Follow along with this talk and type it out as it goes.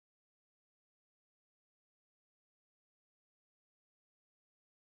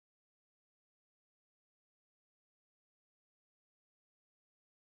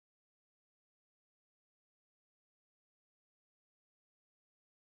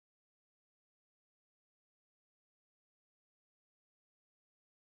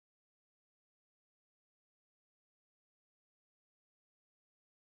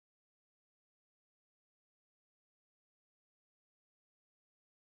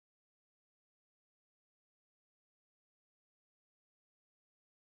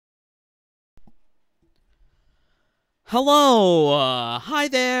Hello, hi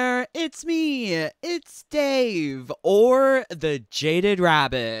there, it's me, it's Dave, or the Jaded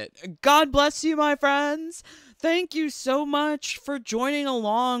Rabbit. God bless you, my friends. Thank you so much for joining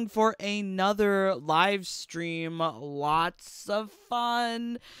along for another live stream. Lots of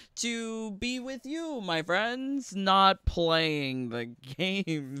fun to be with you, my friends. Not playing the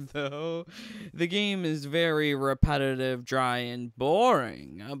game, though. The game is very repetitive, dry, and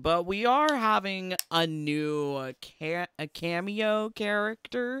boring. But we are having a new a cameo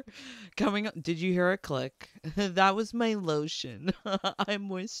character coming up. Did you hear a click? That was my lotion. I'm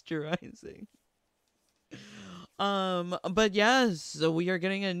moisturizing. But yes, so we are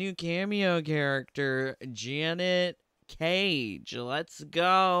getting a new cameo character, Janet Cage. Let's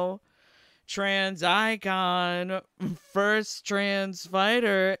go. Trans icon, first trans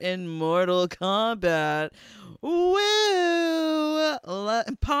fighter in Mortal Kombat. Woo!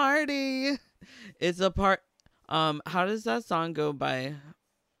 Party. It's a part. How does that song go by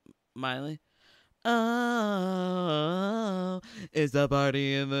Miley? Oh, it's a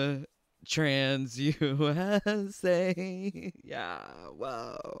party in the trans USA. Yeah,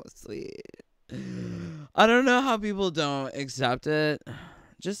 whoa, sweet. I don't know how people don't accept it.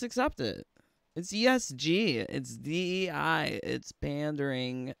 Just accept it. It's ESG. It's DEI. It's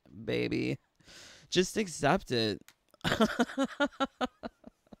pandering, baby. Just accept it.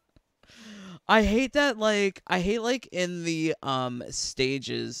 I hate that, like in the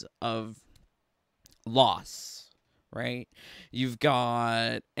stages of loss, right? You've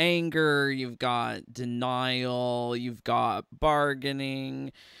got anger, you've got denial, you've got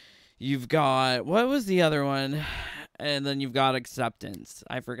bargaining, you've got, what was the other one? And then you've got acceptance.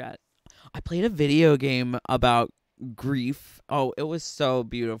 I forget. I played a video game about grief. Oh, it was so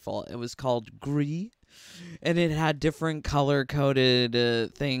beautiful. It was called Gree, and it had different color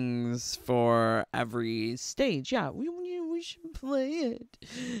coded things for every stage. Yeah, we should play it.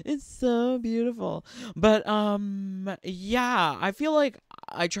 It's so beautiful. But yeah, I feel like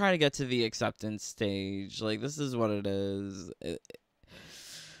I try to get to the acceptance stage. Like, this is what it is.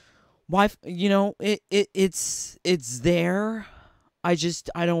 Why, it's there. I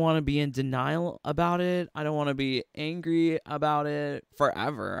don't want to be in denial about it. I don't want to be angry about it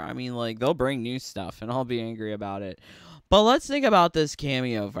forever. I mean, like, they'll bring new stuff and I'll be angry about it. But let's think about this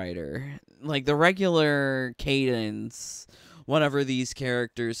cameo fighter. Like, the regular cadence, whenever these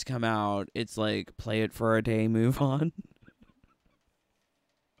characters come out, it's like, play it for a day, move on.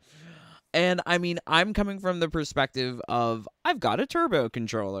 And I mean, I'm coming from the perspective of, I've got a turbo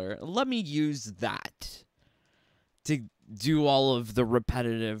controller. Let me use that to do all of the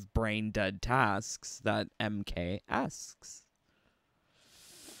repetitive brain dead tasks that MK asks.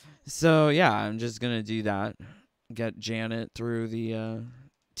 So yeah, I'm just gonna do that. Get Janet through the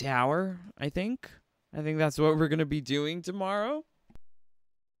tower, I think. I think that's what we're gonna be doing tomorrow.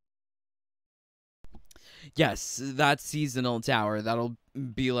 Yes, that seasonal tower. That'll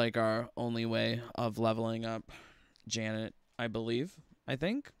be like our only way of leveling up Janet, I believe. I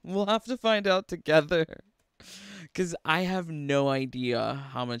think. We'll have to find out together. Because I have no idea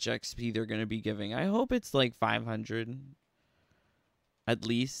how much XP they're going to be giving. I hope it's like 500. At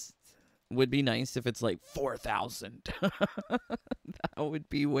least. Would be nice if it's like 4,000. That would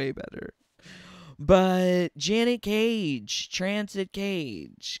be way better. But Janet Cage, Transit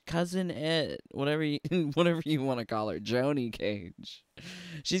Cage, Cousin It, whatever you, whatever you want to call her, Joni Cage.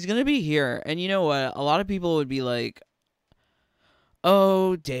 She's going to be here. And you know what? A lot of people would be like,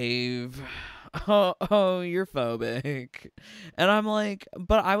 oh, Dave. Oh, you're phobic. And I'm like,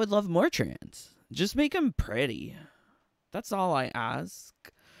 but I would love more trans. Just make them pretty. That's all I ask.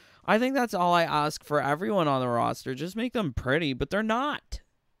 I think that's all I ask for everyone on the roster. Just make them pretty, but they're not.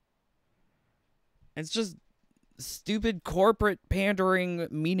 It's just stupid corporate pandering,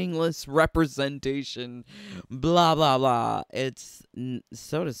 meaningless representation, blah, blah, blah. It's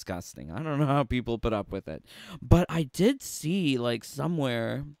so disgusting. I don't know how people put up with it. But I did see, like,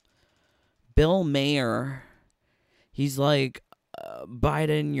 somewhere, Bill Mayer, he's like,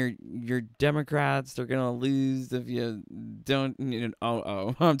 Biden, your Democrats, they're gonna lose if you don't.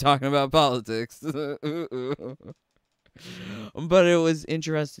 I'm talking about politics. But it was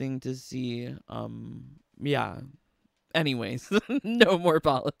interesting to see. Yeah. Anyways, no more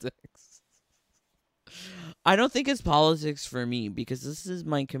politics. I don't think it's politics for me because this is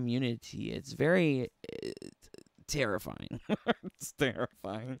my community. It's very terrifying. It's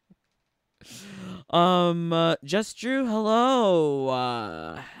terrifying. Just Drew,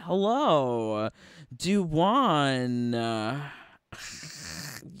 hello. Hello. Duwan.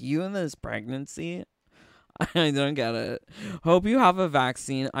 You and this pregnancy? I don't get it. Hope you have a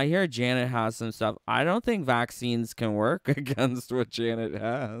vaccine. I hear Janet has some stuff. I don't think vaccines can work against what Janet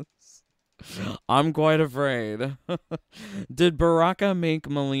has. I'm quite afraid. Did Baraka make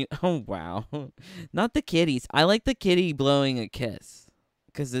Melina? Oh, wow. Not the kitties. I like the kitty blowing a kiss.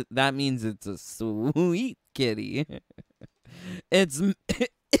 Because that means it's a sweet kitty. It's,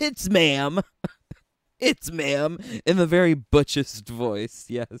 it's ma'am. It's ma'am. In the very butchest voice,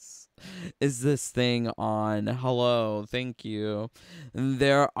 yes. Is this thing on? Hello, thank you.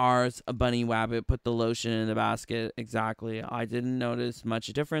 There are a bunny wabbit. Put the lotion in the basket. Exactly. I didn't notice much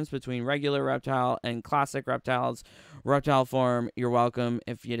difference between regular reptile and classic reptiles. Reptile form, you're welcome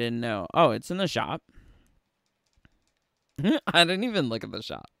if you didn't know. Oh, it's in the shop. I didn't even look at the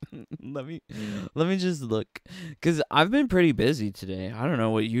shop. let me just look, cause I've been pretty busy today. I don't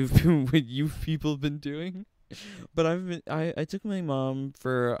know what what you people been doing, but I took my mom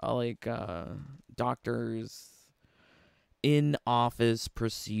for doctor's in office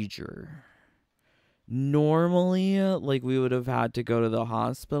procedure. Normally, we would have had to go to the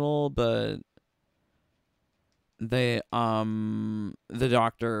hospital, but the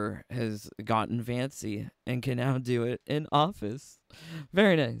doctor has gotten fancy and can now do it in office.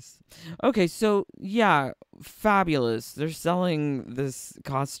 Very nice. Okay, so yeah, fabulous. They're selling this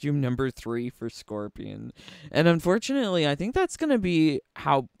costume number 3 for Scorpion. And unfortunately, I think that's going to be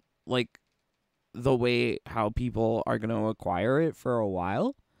how the way how people are going to acquire it for a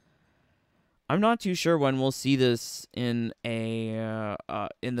while. I'm not too sure when we'll see this in in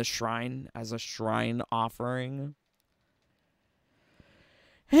the shrine as a shrine offering.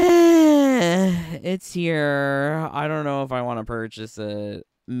 It's here. I don't know if I want to purchase it.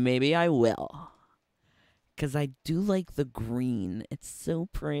 Maybe I will. 'Cause I do like the green. It's so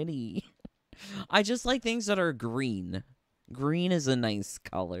pretty. I just like things that are green. Green is a nice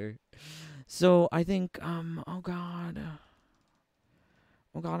color. So I think oh god.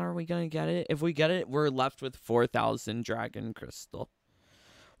 Oh god, are we gonna get it? If we get it, we're left with 4,000 Dragon Crystal.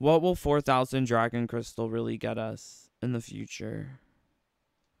 What will 4,000 Dragon Crystal really get us in the future?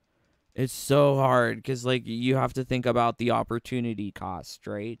 It's so hard because, you have to think about the opportunity cost,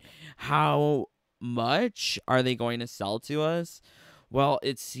 right? How much are they going to sell to us? Well,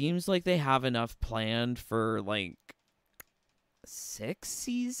 it seems like they have enough planned for, 6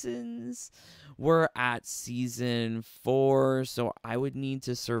 seasons. We're at season 4, so I would need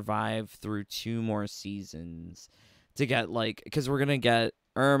to survive through 2 more seasons to get because we're gonna get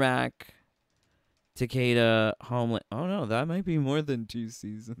Ermac, Takeda, Homeland. Oh no, that might be more than 2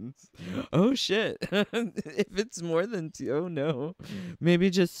 seasons. Oh shit. If it's more than 2, oh no. Maybe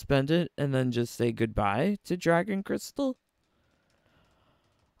just spend it and then just say goodbye to Dragon Crystal.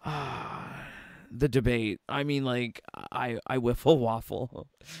 The debate. I mean, I whiffle waffle.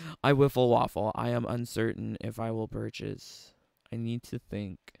 I whiffle waffle. I am uncertain if I will purchase. I need to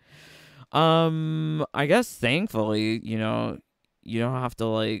think. I guess thankfully, you don't have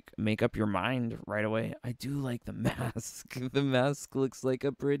to make up your mind right away. I do like the mask. The mask looks like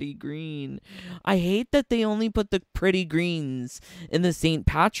a pretty green. I hate that they only put the pretty greens in the St.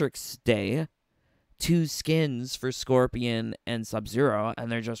 Patrick's Day. 2 skins for Scorpion and Sub-Zero,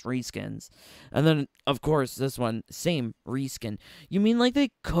 and they're just reskins. And then, of course, this one, same reskin. You mean they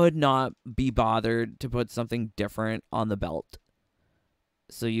could not be bothered to put something different on the belt?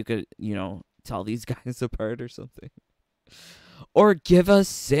 So you could, tell these guys apart or something. Or give us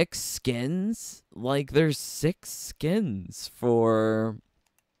 6 skins? There's 6 skins for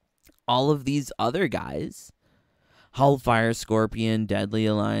all of these other guys. Hellfire, Scorpion, Deadly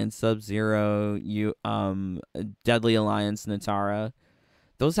Alliance, Sub-Zero, Deadly Alliance, Natara.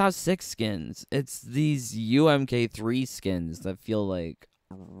 Those have 6 skins. It's these UMK3 skins that feel like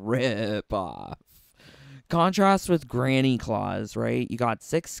rip-off. Contrast with Granny Claws, right? You got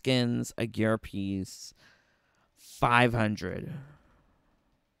 6 skins, a gear piece, 500.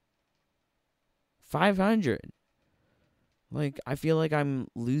 500. I feel like I'm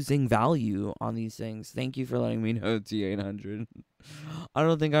losing value on these things. Thank you for letting me know, T800. I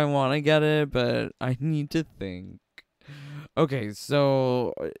don't think I want to get it, but I need to think. Okay,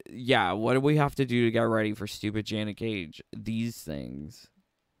 so, yeah, what do we have to do to get ready for stupid Janet Cage? These things.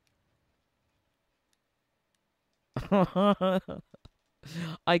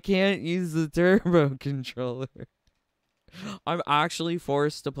 I can't use the turbo controller. I'm actually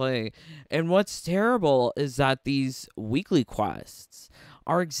forced to play. And what's terrible is that these weekly quests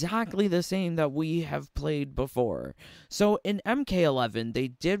are exactly the same that we have played before. So in MK11, they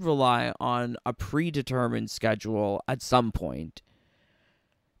did rely on a predetermined schedule at some point.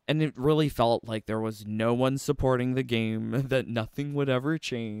 And it really felt like there was no one supporting the game, that nothing would ever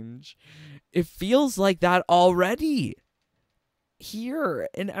change. It feels like that already here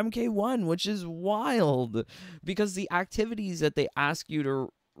in MK1, which is wild, because the activities that they ask you to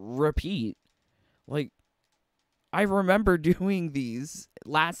repeat, like, I remember doing these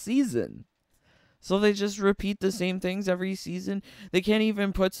last season. So they just repeat the same things every season. They can't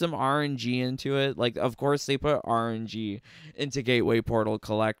even put some RNG into it. Like, of course, they put RNG into Gateway Portal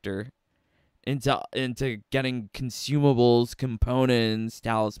Collector, into getting consumables, components,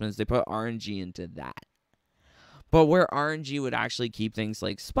 talismans. They put RNG into that. But where RNG would actually keep things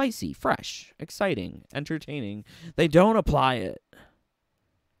like spicy, fresh, exciting, entertaining, they don't apply it.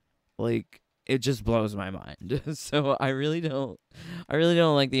 Like, it just blows my mind. So I really don't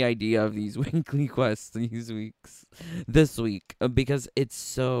like the idea of these weekly quests this week, because it's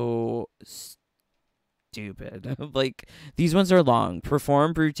so stupid. Like, these ones are long.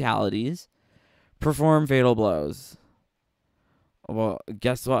 Perform brutalities, perform fatal blows. Well,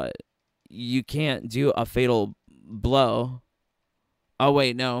 guess what? You can't do a fatal blow. Oh,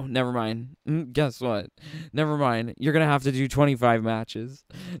 wait, no, never mind. Guess what? Never mind. You're going to have to do 25 matches.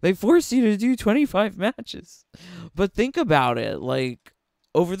 They force you to do 25 matches. But think about it. Like,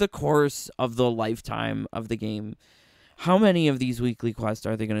 over the course of the lifetime of the game, how many of these weekly quests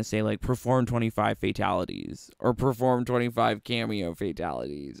are they going to say, like, perform 25 fatalities, or perform 25 cameo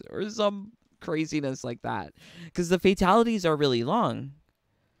fatalities, or some craziness like that? Because the fatalities are really long.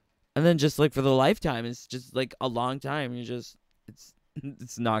 And then just, like, for the lifetime, it's just, like, a long time.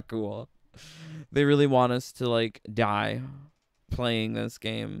 It's not cool. They really want us to, like, die playing this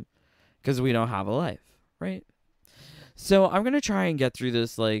game because we don't have a life, right? So I'm going to try and get through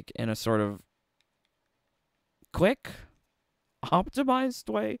this, like, in a sort of quick, optimized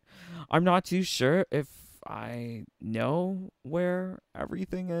way. I'm not too sure if I know where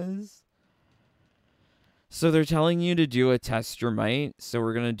everything is. So they're telling you to do a test your might, so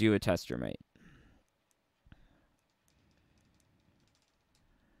we're going to do a test your might.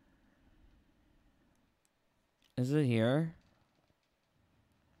 Is it here?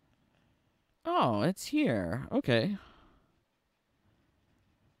 Oh, it's here. Okay.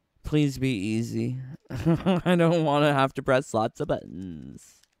 Please be easy. I don't want to have to press lots of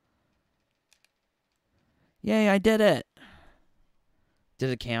buttons. Yay, I did it. Did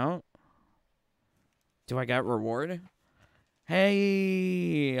it count? Do I get reward?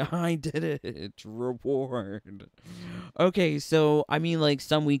 Hey, I did it. Reward. Okay, so, I mean, like,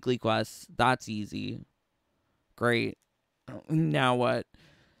 some weekly quests. That's easy. Great. Now what?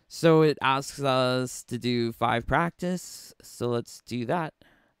 So it asks us to do 5 practice. So let's do that.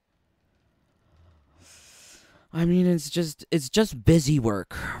 I mean, it's just busy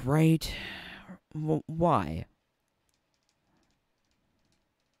work, right? Why?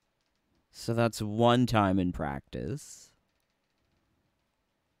 So that's 1 time in practice.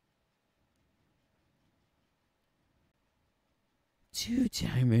 Two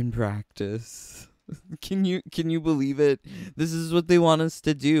time in practice. Can you believe it? This is what they want us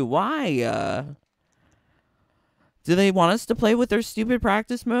to do. Why? Do they want us to play with their stupid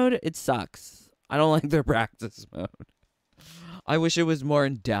practice mode? It sucks. I don't like their practice mode. I wish it was more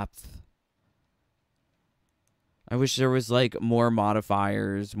in depth. I wish there was, like, more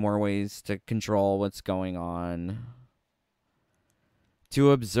modifiers, more ways to control what's going on.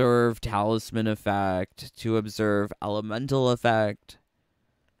 To observe talisman effect, to observe elemental effect.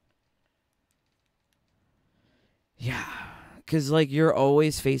 Yeah, because, like, you're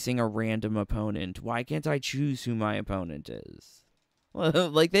always facing a random opponent. Why can't I choose who my opponent is? Well,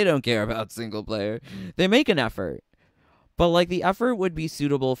 like, they don't care about single player. They make an effort. But, like, the effort would be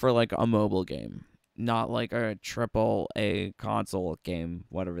suitable for, like, a mobile game. Not, like, a AAA console game,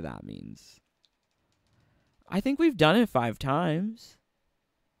 whatever that means. I think we've done it 5 times.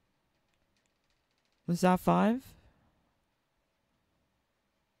 Was that 5?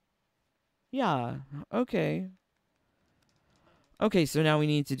 Yeah, okay. Okay, so now we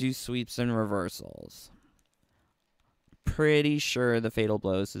need to do sweeps and reversals. Pretty sure the fatal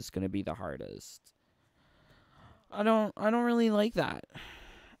blows is going to be the hardest. I don't really like that.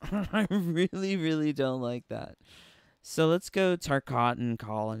 I really, really don't like that. So let's go Tarkatan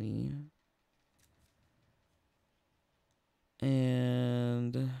Colony.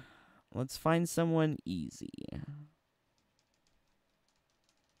 And let's find someone easy.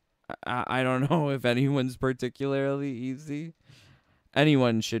 I don't know if anyone's particularly easy.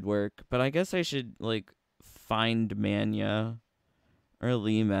 Anyone should work, but I guess I should, like, find Manya or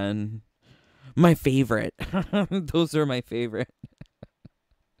Leeman. My favorite. Those are my favorite.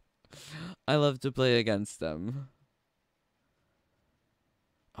 I love to play against them.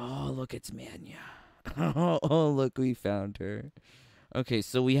 Oh, look, it's Mania. Oh, look, we found her. Okay,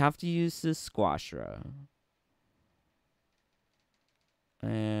 so we have to use this Squashra.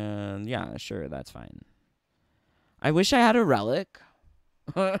 And yeah, sure, that's fine. I wish I had a relic.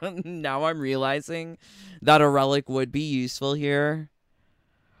 Now I'm realizing that a relic would be useful here.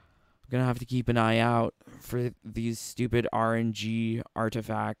 I'm gonna have to keep an eye out for these stupid RNG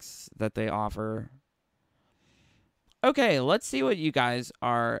artifacts that they offer. Okay, let's see what you guys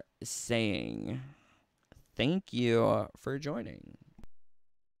are saying. Thank you for joining.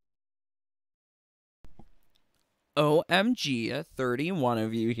 OMG, 31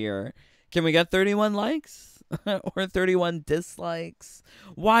 of you here. Can we get 31 likes? Or 31 dislikes?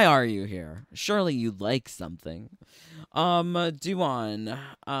 Why are you here? Surely you like something. Duan,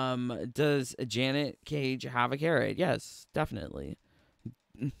 does Janet Cage have a carrot? Yes, definitely.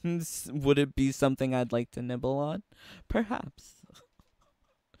 Would it be something I'd like to nibble on? Perhaps.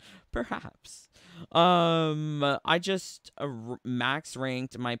 Perhaps. I just max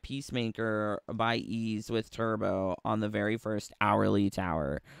ranked my Peacemaker by ease with Turbo on the very first hourly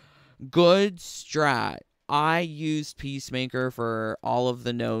tower. Good strat. I used Peacemaker for all of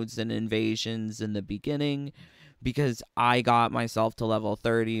the nodes and invasions in the beginning because I got myself to level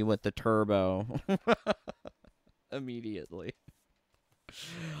 30 with the Turbo immediately.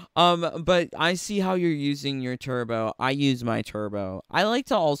 But I see how you're using your Turbo. I use my Turbo. I like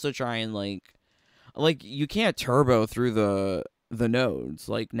to also try and like you can't turbo through the nodes,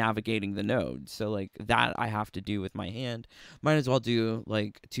 like navigating the nodes. So like that I have to do with my hand. Might as well do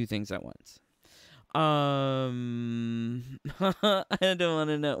like two things at once. I don't want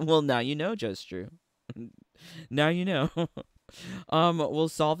to know. Well, now you know, just true. Now you know. We'll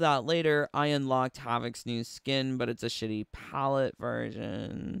solve that later. I unlocked Havoc's new skin, but it's a shitty palette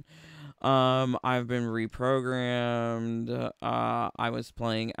version. I've been reprogrammed. I was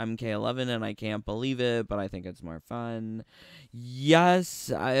playing MK11 and I can't believe it, but I think it's more fun.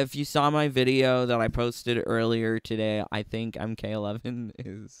 Yes, if you saw my video that I posted earlier today, I think MK11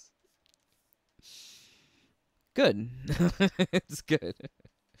 is good. It's good.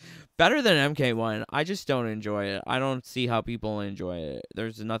 Better than MK1. I just don't enjoy it. I don't see how people enjoy it.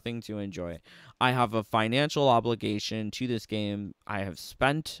 There's nothing to enjoy. I have a financial obligation to this game. I have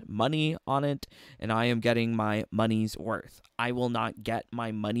spent money on it, and I am getting my money's worth. I will not get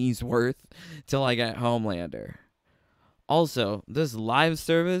my money's worth till I get Homelander. Also, this live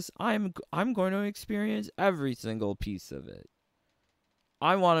service, I'm going to experience every single piece of it.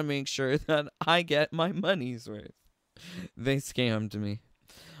 I want to make sure that I get my money's worth. They scammed me.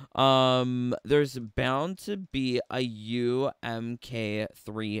 There's bound to be a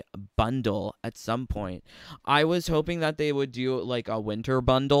UMK3 bundle at some point. I was hoping that they would do like a winter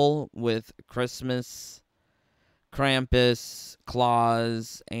bundle with Christmas, Krampus,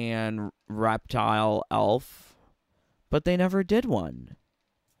 Claus, and Reptile Elf, but they never did one.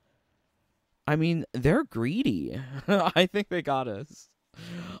 I mean, they're greedy. I think they got us.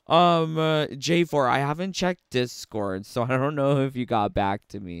 J4, I haven't checked Discord, so I don't know if you got back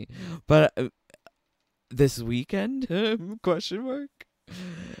to me. But this weekend? Question mark?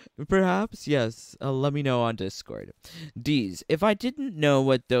 Perhaps, yes. Let me know on Discord. D's, if I didn't know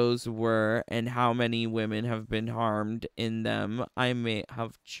what those were and how many women have been harmed in them, I may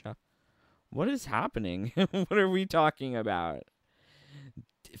have What is happening? What are we talking about?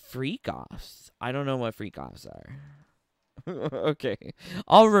 Freak-offs? I don't know what freak-offs are. Okay,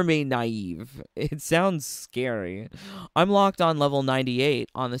 I'll remain naive. It sounds scary. I'm locked on level 98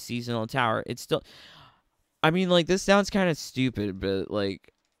 on the seasonal tower. It's still... I mean, like, this sounds kind of stupid, but,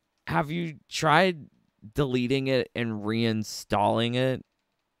 like, have you tried deleting it and reinstalling it?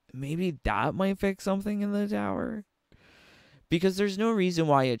 Maybe that might fix something in the tower? Because there's no reason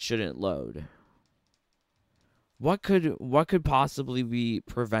why it shouldn't load. What could possibly be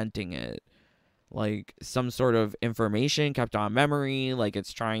preventing it? Like some sort of information kept on memory, like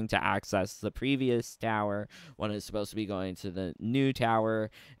it's trying to access the previous tower when it's supposed to be going to the new tower,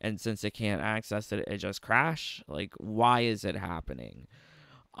 and since it can't access it, it just crashed. Like, why is it happening?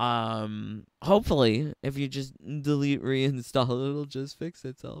 Hopefully, if you just delete, reinstall, it'll just fix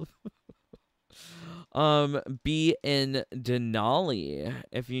itself. Be in Denali.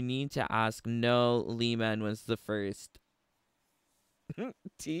 If you need to ask, no, Lehman was the first.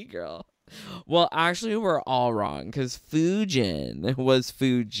 T-girl. Well, actually, we're all wrong, because Fujin was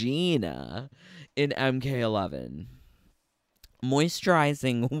Fujina in MK11.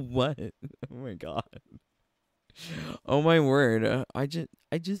 Moisturizing what? Oh my god. Oh my word. I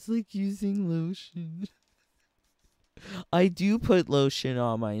just like using lotion. I do put lotion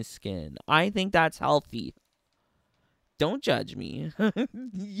on my skin. I think that's healthy. don't judge me.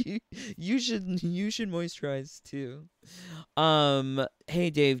 you, you should moisturize too. Hey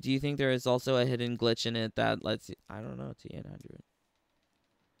Dave, do you think there is also a hidden glitch in it that lets you, I don't know,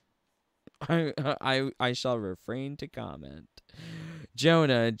 T800. I shall refrain to comment.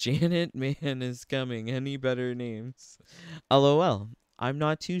 Jonah, Janet Man is coming. Any better names? LOL. I'm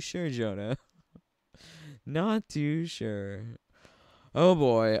not too sure, Jonah. Not too sure. Oh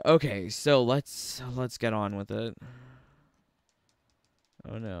boy. Okay, so let's get on with it.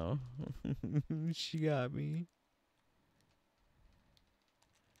 Oh no. She got me.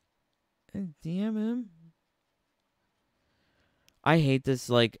 Damn him. I hate this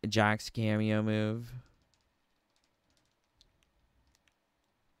like Jax cameo move.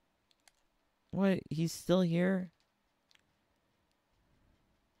 What? He's still here?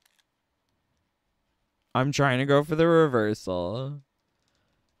 I'm trying to go for the reversal.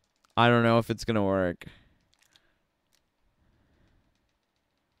 I don't know if it's gonna work.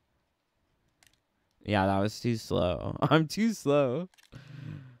 Yeah, that was too slow. I'm too slow.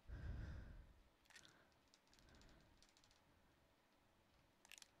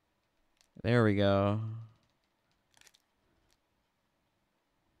 There we go.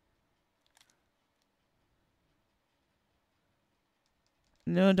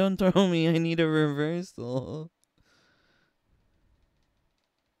 No, don't throw me. I need a reversal.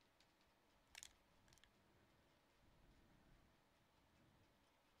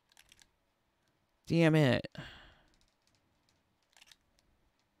 Damn it.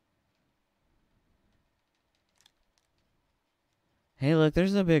 Hey, look,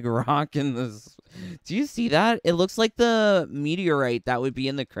 there's a big rock in this. Do you see that? It looks like the meteorite that would be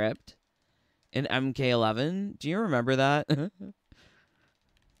in the crypt in MK11. Do you remember that?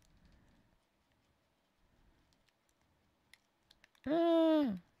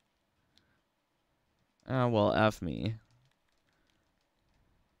 Ah. Oh, well, F me.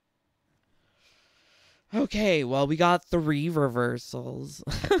 Okay, well, we got 3 reversals.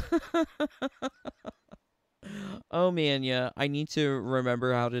 Oh, Mania. I need to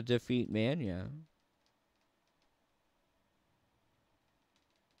remember how to defeat Mania.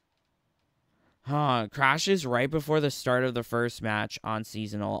 Huh, crashes right before the start of the first match on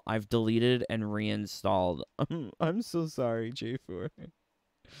seasonal. I've deleted and reinstalled. I'm so sorry, J4.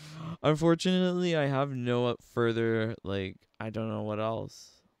 Unfortunately, I have no further, like, I don't know what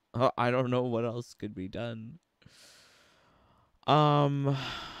else. I don't know what else could be done. Um,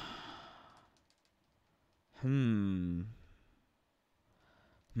 hmm.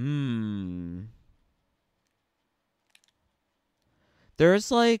 There's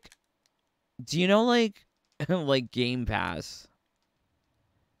like, do you know like, like Game Pass?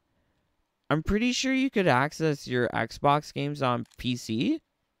 I'm pretty sure you could access your Xbox games on PC.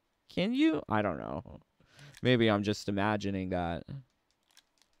 Can you? I don't know. Maybe I'm just imagining that.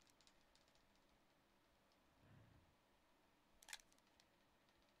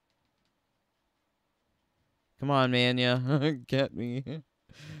 Come on, Mania. Get me.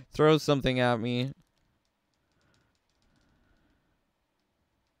 Throw something at me.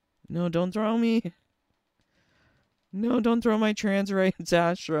 No, don't throw me. No, don't throw my trans rights,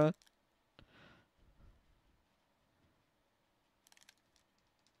 Astra.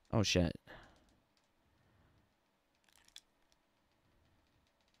 Oh, shit.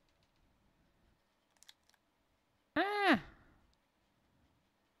 Ah!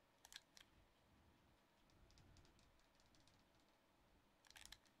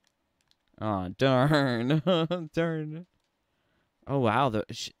 Oh, darn. Darn. Oh, wow.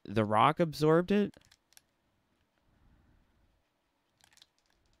 The rock absorbed it?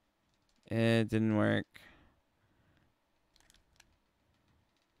 It didn't work.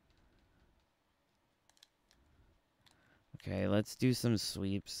 Okay, let's do some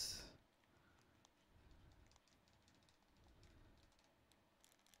sweeps.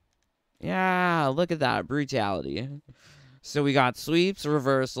 Yeah, look at that. Brutality. So we got sweeps,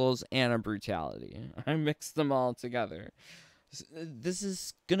 reversals, and a brutality. I mixed them all together. This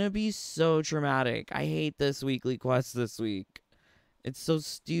is gonna be so traumatic. I hate this weekly quest this week. It's so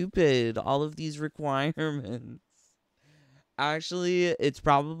stupid. All of these requirements. Actually, it's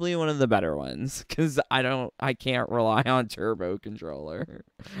probably one of the better ones because I can't rely on turbo controller.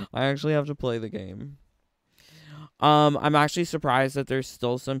 I actually have to play the game. I'm actually surprised that there's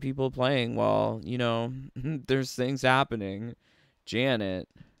still some people playing while, you know, there's things happening. Janet.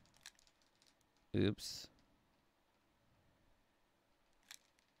 Oops.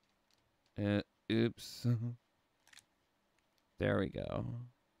 Oops. There we go.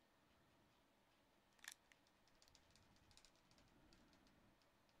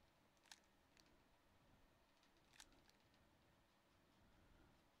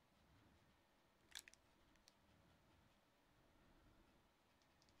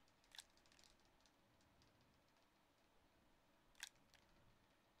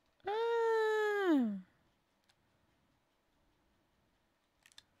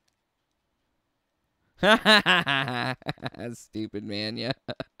 Stupid man, yeah.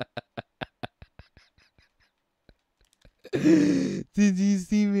 Did you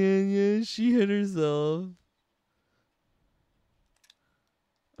see Mania? She hit herself.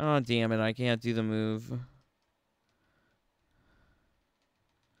 Oh, damn it. I can't do the move.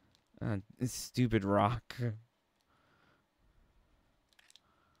 Stupid rock.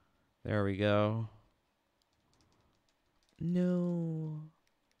 There we go. No.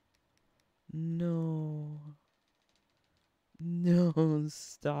 No. No,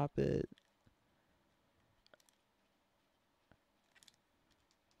 stop it.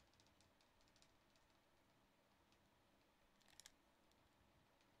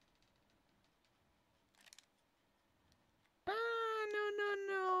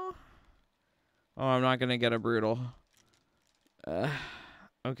 No. Oh, I'm not gonna get a brutal.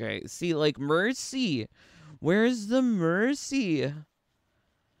 Okay, see, like, mercy. Where's the mercy?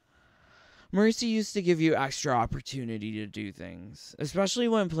 Mercy used to give you extra opportunity to do things. Especially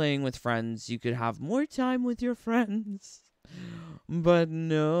when playing with friends, you could have more time with your friends. But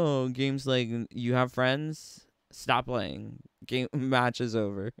no, games like, you have friends, stop playing. Game match is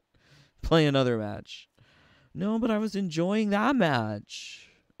over. Play another match. No, but I was enjoying that match.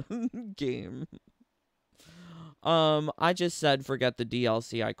 Game. I just said forget the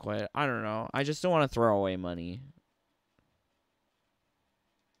DLC, I quit. I don't know. I just don't want to throw away money.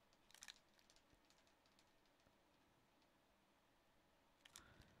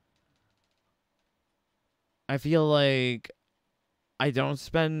 I feel like I don't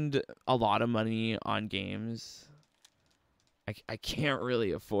spend a lot of money on games. I can't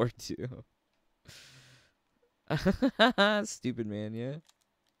really afford to. Stupid man, yeah.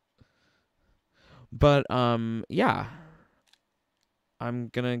 But yeah. I'm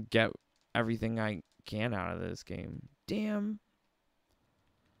gonna get everything I can out of this game. Damn.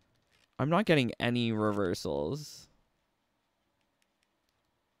 I'm not getting any reversals.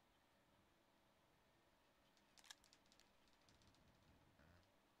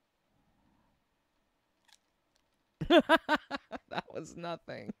 That was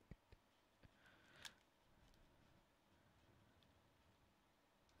nothing.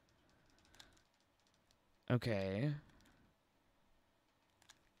 Okay.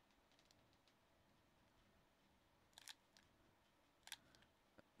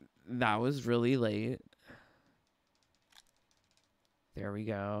 That was really late. There we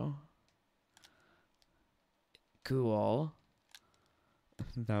go. Cool.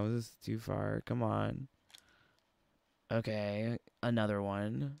 That was too far. Come on. Okay. Another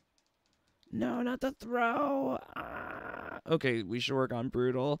one. No, not the throw. Ah. Okay, we should work on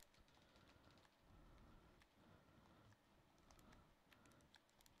brutal.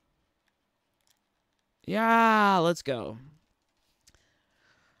 Yeah, let's go.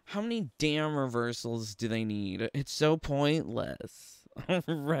 How many damn reversals do they need? It's so pointless.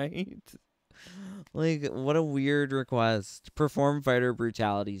 Right? Like, what a weird request. Perform fighter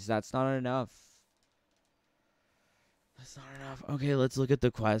brutalities. That's not enough. That's not enough. Okay, let's look at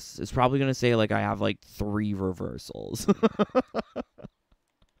the quests. It's probably going to say, like, I have, like, 3 reversals.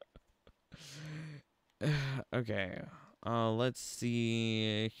 Okay. Let's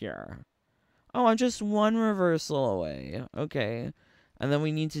see here. Oh, I'm just 1 reversal away. Okay. And then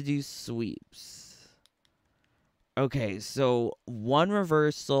we need to do sweeps. Okay, so 1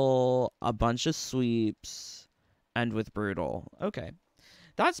 reversal, a bunch of sweeps, and with brutal. Okay.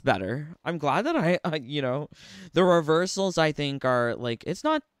 That's better. I'm glad that the reversals I think are, like, it's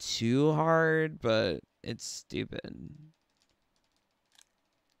not too hard, but it's stupid.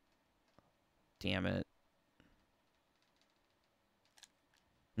 Damn it.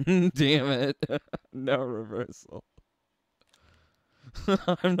 Damn it. No reversal.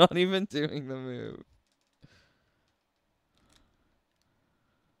 I'm not even doing the move.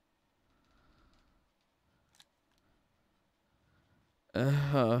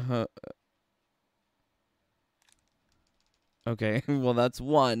 Okay, well, that's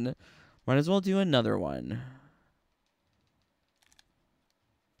 1. Might as well do another one.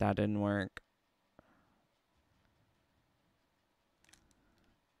 That didn't work.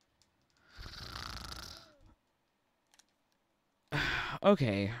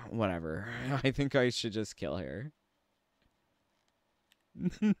 Okay, whatever. I think I should just kill her.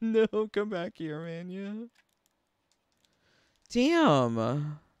 No, come back here, man. Yeah.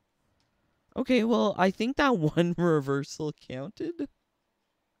 Damn. Okay, well, I think that 1 reversal counted.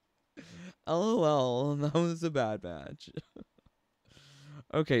 LOL, that was a bad match.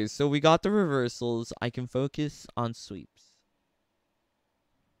 Okay, so we got the reversals. I can focus on sweeps.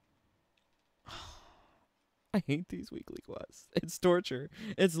 I hate these weekly quests. It's torture.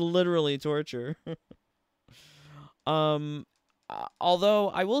 It's literally torture. Um, although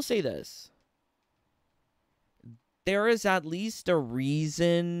I will say this, there is at least a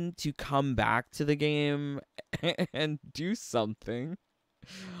reason to come back to the game and do something.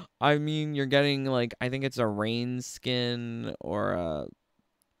 I mean, you're getting like I think it's a rain skin or a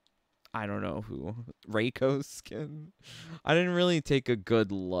I don't know who Reiko skin. I didn't really take a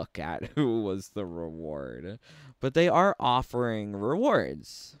good look at who was the reward, but they are offering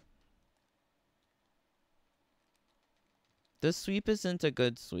rewards. This sweep isn't a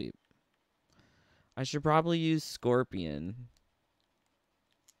good sweep. I should probably use Scorpion.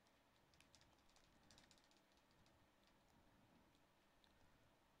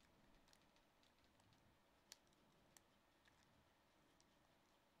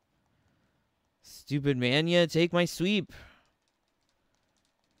 Stupid Mania, take my sweep.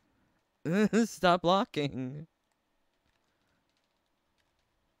 Stop blocking.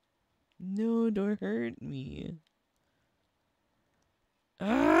 No, don't hurt me.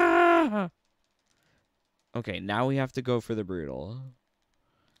 Ah! Okay, now we have to go for the brutal.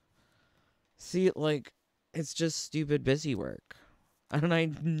 See, like, it's just stupid busy work. And I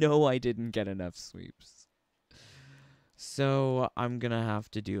know I didn't get enough sweeps. So I'm gonna have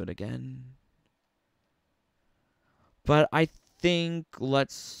to do it again. But I think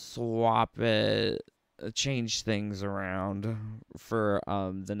let's swap it, change things around for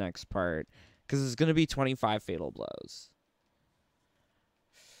the next part. Because it's gonna be 25 fatal blows.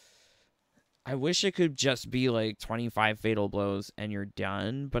 I wish it could just be like 25 fatal blows and you're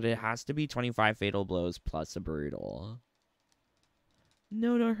done, but it has to be 25 fatal blows plus a brutal.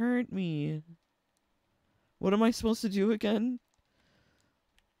 No, don't hurt me. What am I supposed to do again?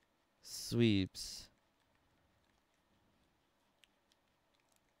 Sweeps.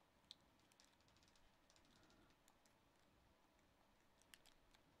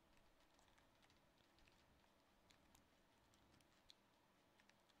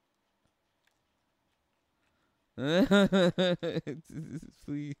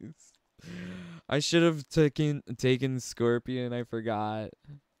 Please. I should have taken Scorpion, I forgot.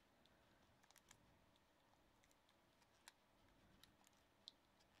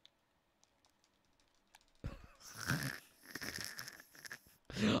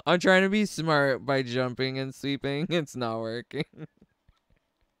 I'm trying to be smart by jumping and sweeping. It's not working.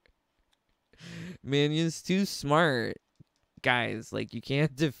 Mania's too smart. Guys, like, you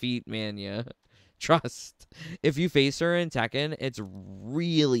can't defeat Mania. Trust. If you face her in Tekken, it's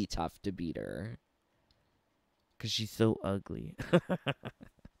really tough to beat her. Because she's so ugly.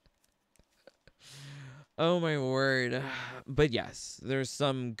 Oh my word. But yes, there's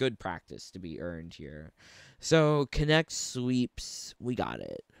some good practice to be earned here. So, connect sweeps. We got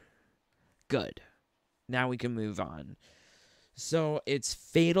it. Good. Now we can move on. So, it's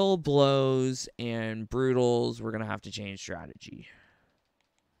fatal blows and brutals. We're going to have to change strategy.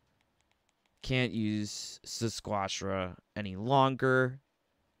 Can't use Sasquatchra any longer.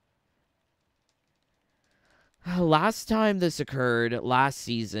 Last time this occurred, last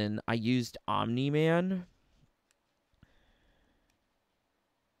season, I used Omni-Man.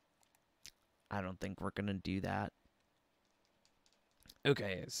 I don't think we're going to do that.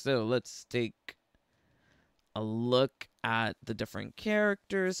 Okay, so let's take a look at the different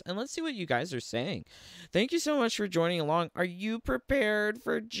characters and let's see what you guys are saying. Thank you so much for joining along. Are you prepared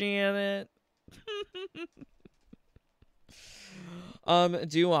for Janet?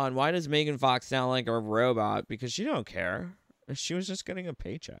 Duan, why does Megan Fox sound like a robot? Because she don't care. She was just getting a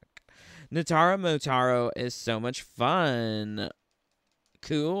paycheck. Natara Motaro is so much fun.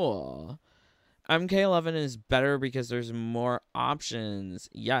 Cool. MK11 is better because there's more options.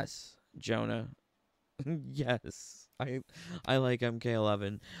 Yes, Jonah. Yes. I like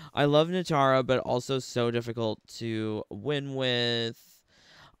MK11. I love Natara, but also so difficult to win with.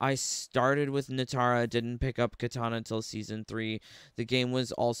 I started with Natara, didn't pick up Katana until Season 3. The game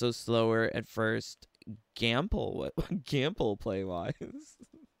was also slower at first. Gamble play-wise.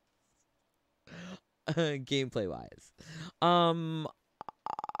 Gameplay-wise.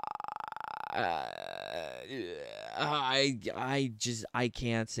 I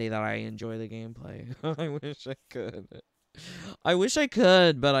can't say that I enjoy the gameplay. I wish I could. I wish I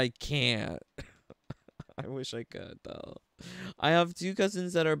could, but I can't. I wish I could, though. I have 2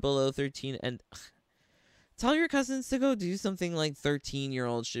 cousins that are below 13, and tell your cousins to go do something like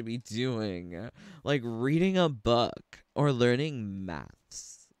 13-year-olds should be doing. Like reading a book or learning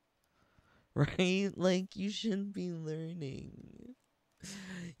maths. Right? Like, you shouldn't be learning.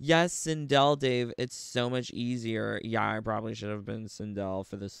 Yes, Sindel, Dave. It's so much easier. Yeah, I probably should have been Sindel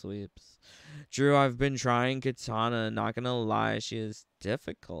for the sweeps. Drew, I've been trying Katana. Not gonna lie, she is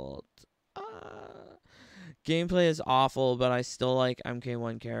difficult. Gameplay is awful, but I still like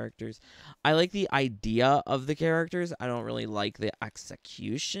MK1 characters. I like the idea of the characters. I don't really like the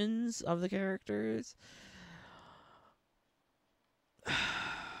executions of the characters.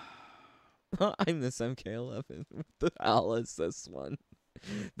 I miss MK11. What the hell is this one?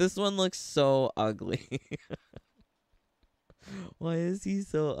 This one looks so ugly. Why is he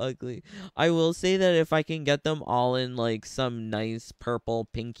so ugly? I will say that if I can get them all in like some nice purple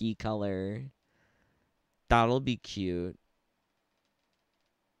pinky color, that'll be cute.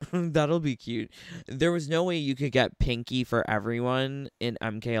 That'll be cute. There was no way you could get pinky for everyone in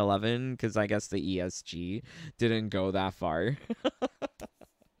MK11 because I guess the ESG didn't go that far.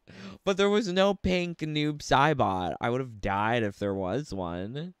 But there was no pink noob Cybot. I would have died if there was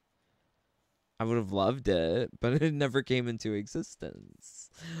one. I would have loved it, but it never came into existence.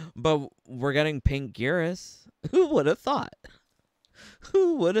 But we're getting pink Gearus. Who would have thought?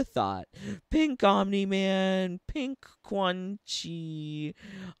 Who would have thought? Pink Omni-Man, pink Quan Chi.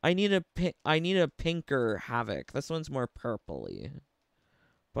 I need a pinker Havoc. This one's more purpley.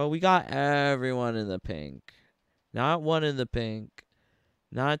 But we got everyone in the pink. Not one in the pink.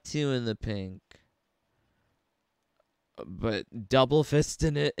 Not two in the pink. But double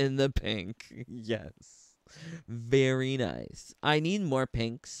fisting it in the pink. Yes. Very nice. I need more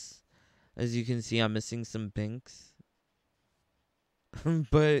pinks. As you can see, I'm missing some pinks.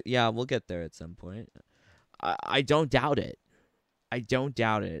 But yeah, we'll get there at some point. I don't doubt it. I don't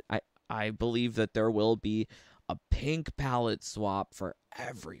doubt it. I believe that there will be a pink palette swap for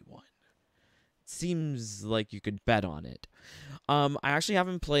everyone. It seems like you could bet on it. I actually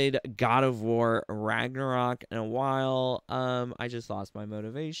haven't played God of War Ragnarok in a while. I just lost my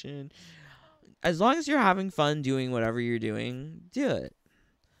motivation. As long as you're having fun doing whatever you're doing, do it.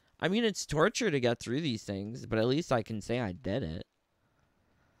 I mean, it's torture to get through these things, but at least I can say I did it.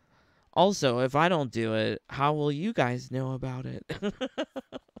 Also, if I don't do it, how will you guys know about it?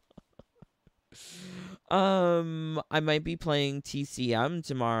 I might be playing TCM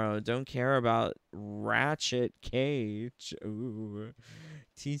tomorrow. Don't care about Ratchet Cage. Ooh.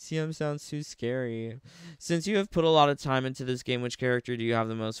 TCM sounds too scary. Since you have put a lot of time into this game, which character do you have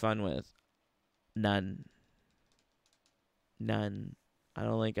the most fun with? None. None. I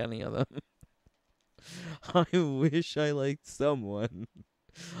don't like any of them. I wish I liked someone.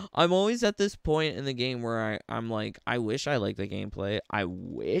 I'm always at this point in the game where I'm like, I wish I liked the gameplay. I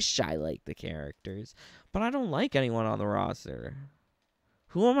wish I liked the characters. But I don't like anyone on the roster.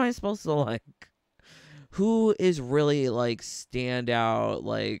 Who am I supposed to like? Who is really like standout,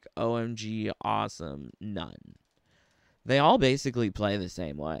 like OMG awesome? None. They all basically play the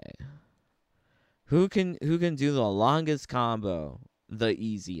same way. Who can do the longest combo the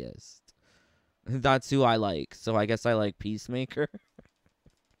easiest? That's who I like. So I guess I like Peacemaker.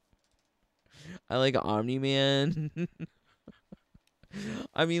 I like Omni-Man.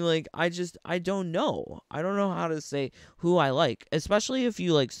 I mean, like, I don't know. I don't know how to say who I like, especially if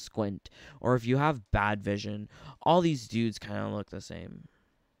you, like, squint or if you have bad vision. All these dudes kind of look the same.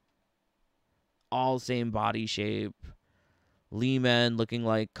 All same body shape. Lee Men looking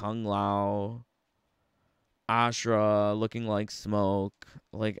like Kung Lao. Ashra looking like Smoke.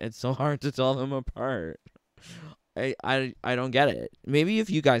 Like, it's so hard to tell them apart. I don't get it. Maybe if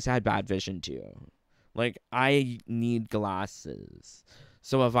you guys had bad vision too. Like, I need glasses.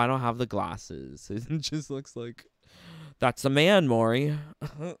 So if I don't have the glasses, it just looks like that's a man, Maury.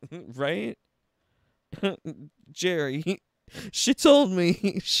 Right? Jerry, she told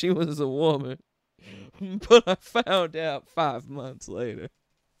me she was a woman. But I found out 5 months later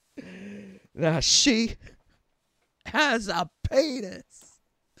that she has a penis.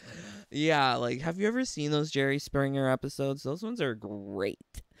 Yeah, like, have you ever seen those Jerry Springer episodes? Those ones are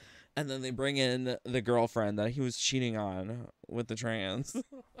great. And then they bring in the girlfriend that he was cheating on with the trans.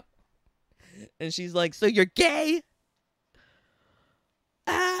 And she's like, so you're gay?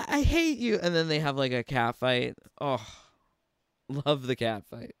 Ah, I hate you. And then they have, like, a cat fight. Oh, love the cat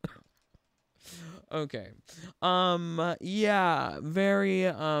fight. Okay. Yeah, very,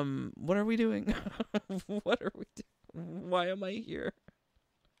 what are we doing? What are we doing? Why am I here?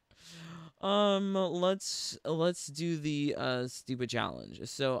 Let's do the stupid challenge.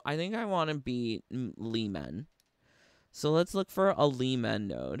 So I think I want to beat Lee Men. So let's look for a Lee Men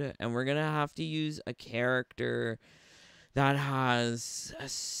node, and we're gonna have to use a character that has a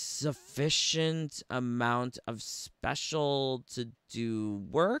sufficient amount of special to do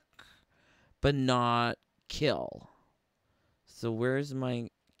work, but not kill. So where's my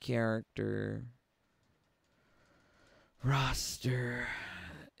character roster?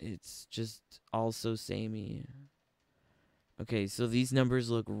 It's just also samey. Okay, so these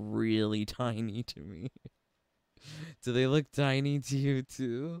numbers look really tiny to me. Do they look tiny to you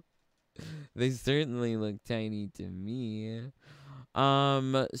too? They certainly look tiny to me.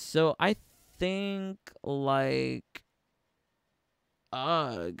 So I think like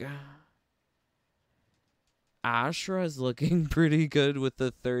ugh. Ashra's looking pretty good with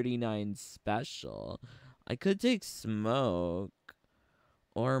the 39 special. I could take Smoke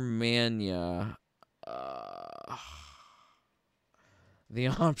or Mania. Uh, the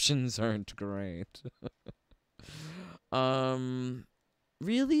options aren't great. um,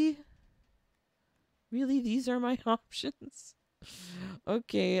 really? Really, these are my options?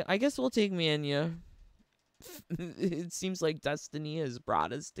 Okay, I guess we'll take Mania. It seems like destiny has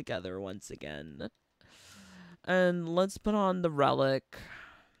brought us together once again. And let's put on the relic.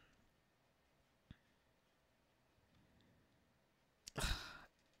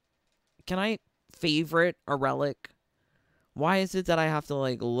 Can I favorite a relic? Why is it that I have to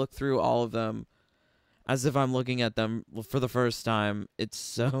like look through all of them as if I'm looking at them for the first time? It's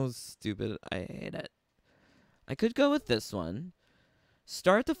so stupid. I hate it. I could go with this one.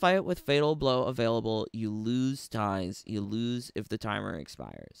 Start the fight with Fatal Blow available. You lose ties. You lose if the timer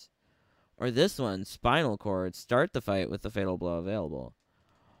expires. Or this one, Spinal Cord. Start the fight with the Fatal Blow available.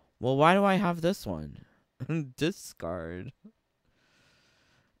 Well, why do I have this one? Discard.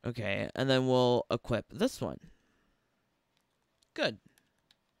 Okay, and then we'll equip this one. Good.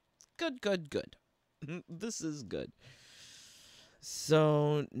 Good. This is good.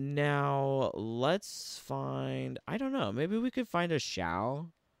 So now let's find, I don't know, maybe we could find a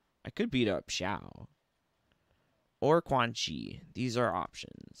Xiao. I could beat up Xiao. Or Quan Chi. These are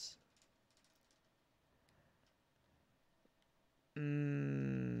options.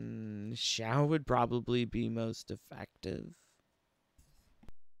 Xiao would probably be most effective.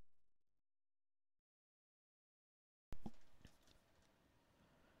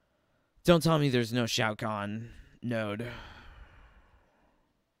 Don't tell me there's no Shao Kahn node.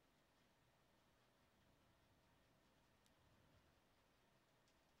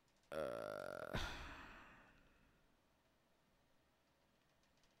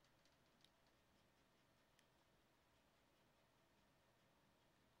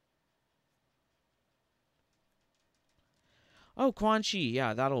 Oh, Quan Chi.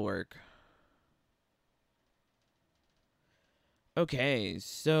 Yeah, that'll work. Okay,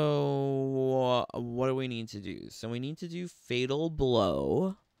 so what do we need to do? So we need to do Fatal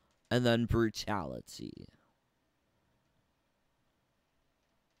Blow and then Brutality.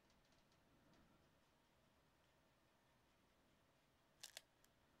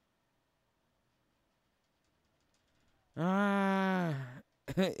 Ah,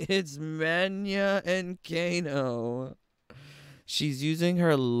 it's Menya and Kano. She's using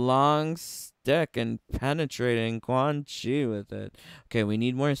her long stick and penetrating Quan Chi with it. Okay, we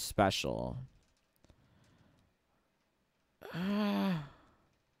need more special. Ah.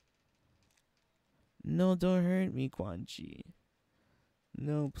 No, don't hurt me, Quan Chi.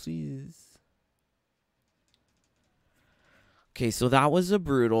 No, please. Okay, so that was a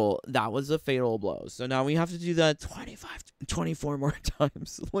fatal blow. So now we have to do that 24 more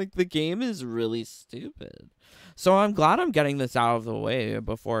times. Like, the game is really stupid. So I'm glad I'm getting this out of the way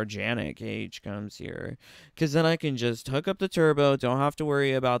before Janet Cage comes here. Because then I can just hook up the turbo, don't have to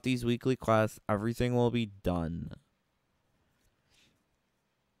worry about these weekly quests. Everything will be done.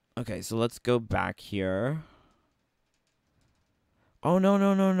 Okay, so let's go back here. Oh,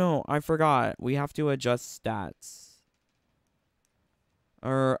 no. I forgot. We have to adjust stats.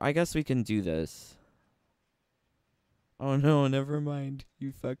 Or I guess we can do this. Oh no, never mind.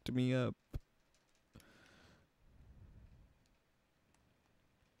 You fucked me up.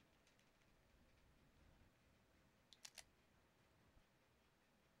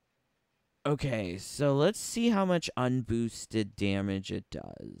 Okay, so let's see how much unboosted damage it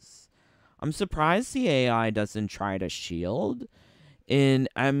does. I'm surprised the AI doesn't try to shield. In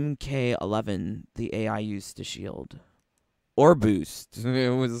MK11, the AI used to shield. Or boost. It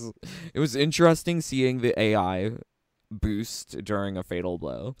was interesting seeing the AI boost during a fatal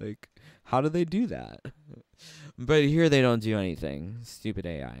blow. Like, how do they do that? But here they don't do anything. Stupid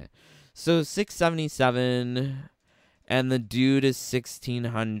AI. So 677, and the dude is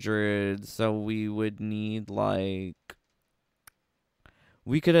 1600. So we would need like,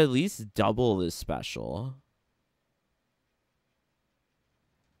 we could at least double this special.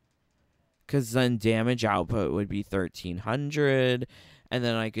 Because then damage output would be 1300. And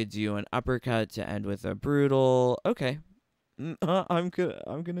then I could do an uppercut to end with a brutal. Okay. I'm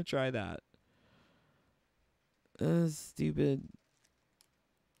gonna try that. Stupid.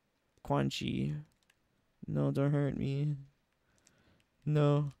 Quan Chi. No, don't hurt me.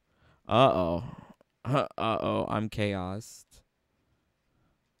 No. Uh-oh. Uh-oh, I'm chaos.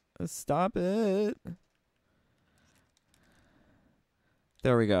 Stop it.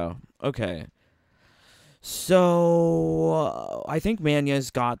 There we go. Okay. So, I think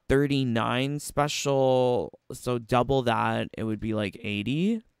Manya's got 39 special. So, double that. It would be like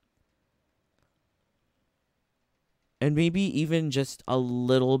 80. And maybe even just a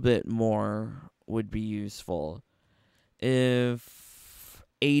little bit more would be useful. If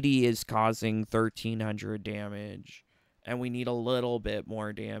 80 is causing 1,300 damage and we need a little bit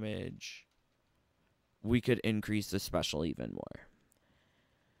more damage, we could increase the special even more.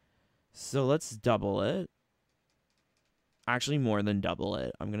 So let's double it. Actually, more than double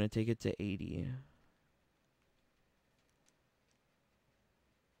it. I'm going to take it to 80.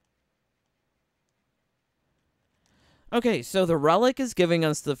 Okay, so the relic is giving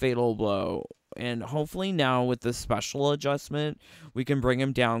us the fatal blow. And hopefully now with the special adjustment, we can bring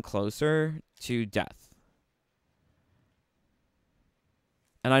him down closer to death.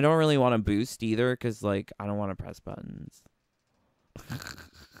 And I don't really want to boost either because, like, I don't want to press buttons.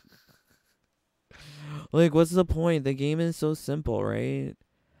 Like, what's the point? The game is so simple, right?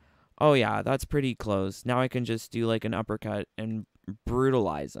 Oh, yeah, that's pretty close. Now I can just do, like, an uppercut and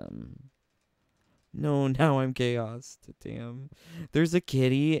brutalize him. No, now I'm chaos. Damn. There's a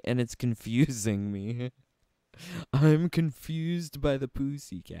kitty, and it's confusing me. I'm confused by the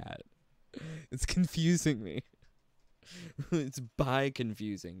pussycat. It's confusing me. It's by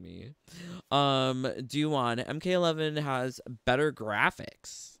confusing me. Do you want MK11 has better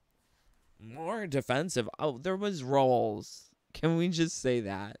graphics? More defensive. Oh, there was rolls. Can we just say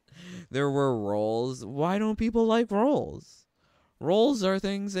that? There were rolls. Why don't people like rolls? Rolls are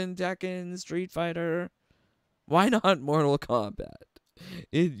things in Tekken, Street Fighter. Why not Mortal Kombat?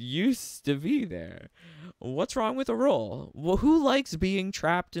 It used to be there. What's wrong with a roll? Well, who likes being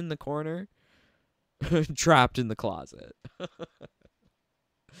trapped in the corner? Trapped in the closet.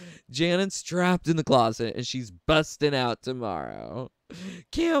 Janet's trapped in the closet and she's busting out tomorrow.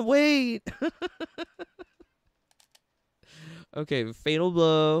 Can't wait. Okay, fatal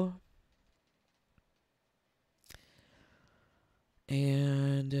blow.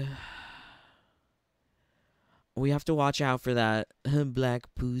 And we have to watch out for that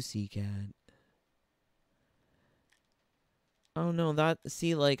black pussycat. Oh no,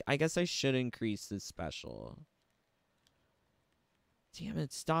 see, like, I guess I should increase this special. Damn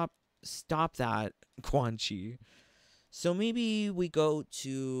it, stop that, Quan Chi. So maybe we go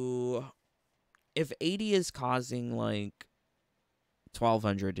to, if 80 is causing, like,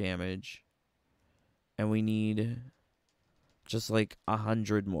 1,200 damage, and we need just, like,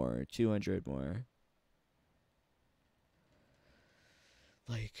 100 more, 200 more.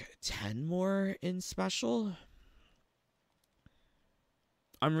 Like, 10 more in special?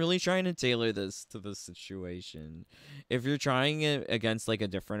 I'm really trying to tailor this to the situation. If you're trying it against, like, a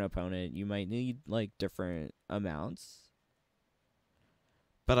different opponent, you might need, like, different amounts.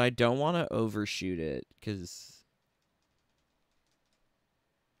 But I don't want to overshoot it, because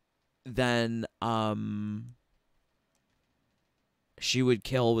then, she would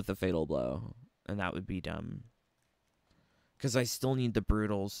kill with a fatal blow, and that would be dumb. Because I still need the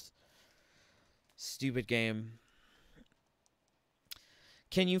brutals. Stupid game.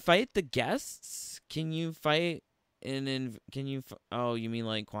 Can you fight the guests? Can you fight oh, you mean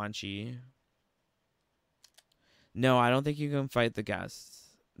like Quan Chi? No, I don't think you can fight the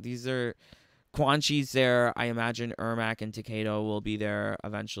guests. These are Quan Chi's there. I imagine Ermac and Takeda will be there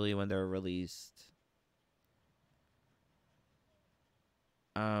eventually when they're released.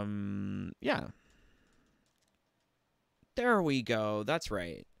 Yeah. There we go. That's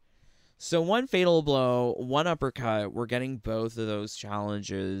right. So one fatal blow, one uppercut. We're getting both of those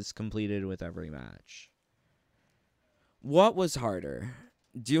challenges completed with every match. What was harder?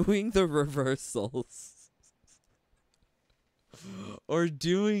 Doing the reversals or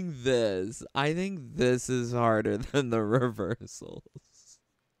doing this? I think this is harder than the reversals.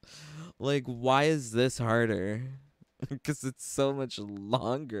 Like, why is this harder? Because it's so much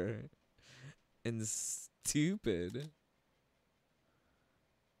longer and stupid.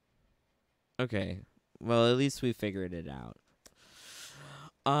 Okay. Well, at least we figured it out.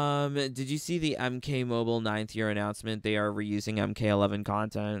 Did you see the MK Mobile 9th year announcement? They are reusing MK11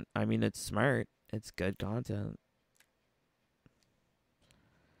 content. I mean, it's smart. It's good content.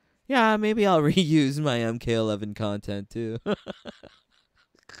 Yeah, maybe I'll reuse my MK11 content too.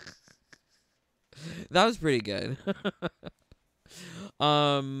 That was pretty good.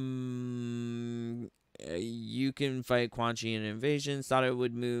 you can fight Quan Chi in Invasions. Thought it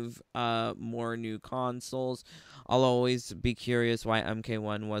would move more new consoles. I'll always be curious why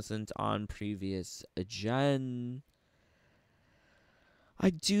MK1 wasn't on previous gen. I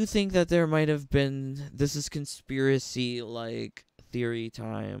do think that there might have been, this is conspiracy like theory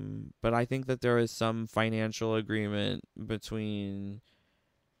time, but I think that there is some financial agreement between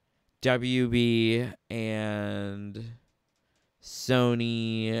WB and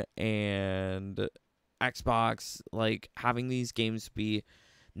Sony and Xbox, like having these games be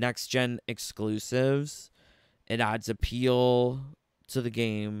next gen exclusives. It adds appeal to the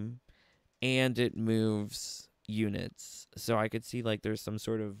game and it moves units. So I could see like there's some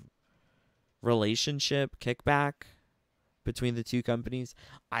sort of relationship kickback between the two companies.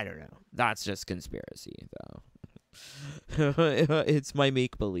 I don't know. That's just conspiracy though. It's my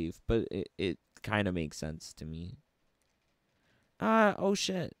make believe, but it kind of makes sense to me. Oh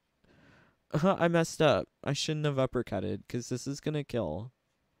shit. I messed up. I shouldn't have uppercutted because this is gonna kill.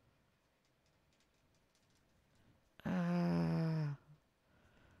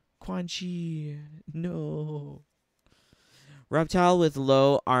 Quan Chi. No. Reptile with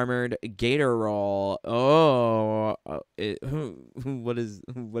low armored gator roll. Oh, what is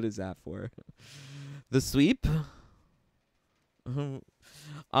that for? The sweep.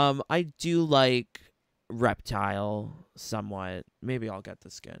 I do like Reptile somewhat. Maybe I'll get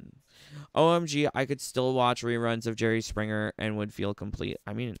the skin. OMG, I could still watch reruns of Jerry Springer and would feel complete.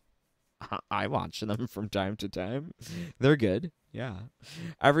 I mean, I watch them from time to time. They're good. Yeah.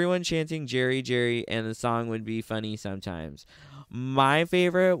 Everyone chanting Jerry, Jerry, and the song would be funny sometimes. My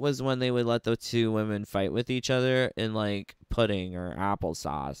favorite was when they would let the two women fight with each other in like pudding or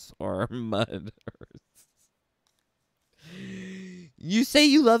applesauce or mud. You say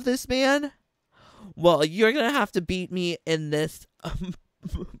you love this man? Well, you're going to have to beat me in this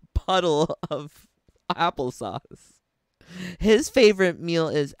puddle of applesauce. His favorite meal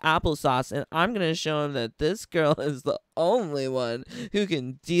is applesauce, and I'm going to show him that this girl is the only one who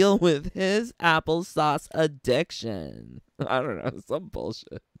can deal with his applesauce addiction. I don't know, some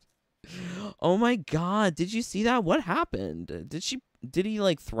bullshit. Oh my god, did you see that? What happened? Did he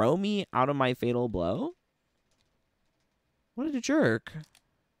like throw me out of my fatal blow? What a jerk.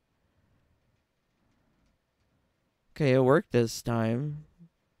 Okay, it worked this time.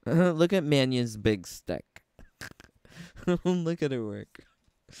 Look at Manya's big stick. Look at it work.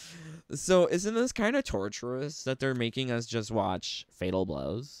 So, isn't this kind of torturous that they're making us just watch fatal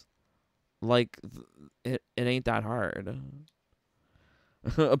blows? Like, it ain't that hard.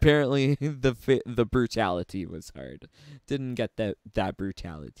 Apparently, the brutality was hard. Didn't get that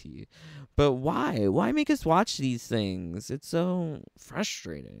brutality. But why? Why make us watch these things? It's so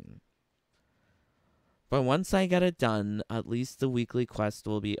frustrating. But once I get it done, at least the weekly quest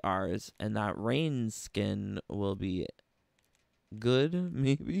will be ours, and that rain skin will be good,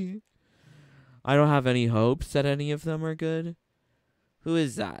 maybe? I don't have any hopes that any of them are good. Who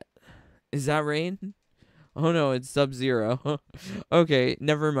is that? Is that Rain? Oh no, it's Sub-Zero. Okay,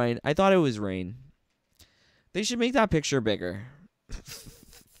 never mind. I thought it was Rain. They should make that picture bigger.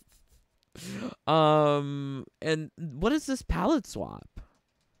 And what is this palette swap?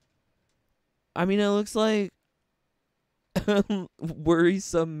 I mean, it looks like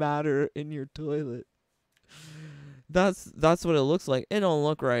worrisome matter in your toilet. That's what it looks like. It don't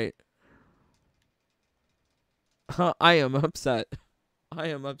look right. I am upset. I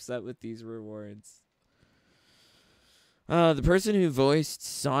am upset with these rewards. The person who voiced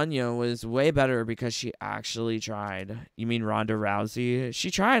Sonya was way better because she actually tried. You mean Ronda Rousey?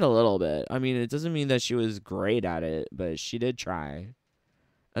 She tried a little bit. I mean, it doesn't mean that she was great at it, but she did try.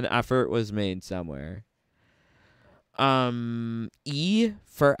 An effort was made somewhere. E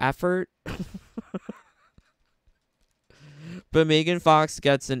for effort. But Megan Fox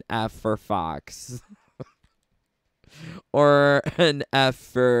gets an F for Fox. Or an F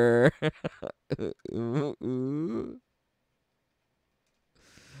for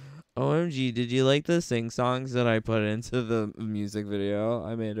OMG, did you like the sing songs that I put into the music video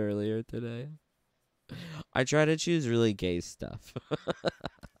I made earlier today? I try to choose really gay stuff.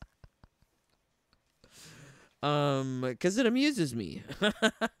 Because it amuses me.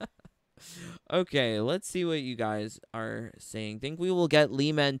 Okay, let's see what you guys are saying. Think we will get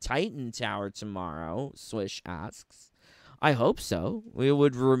Leman Titan Tower tomorrow? Swish asks. I hope so. We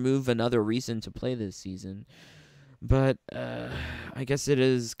would remove another reason to play this season. But I guess it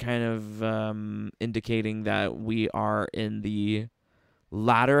is kind of indicating that we are in the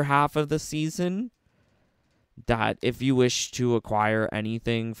latter half of the season. That if you wish to acquire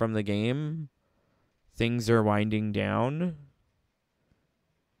anything from the game, things are winding down.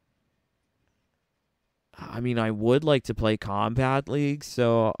 I mean, I would like to play Combat League,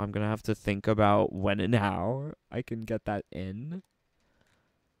 so I'm gonna have to think about when and how I can get that in.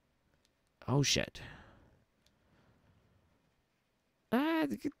 Oh shit. I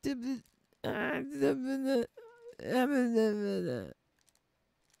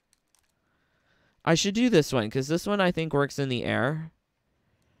should do this one, because this one I think works in the air.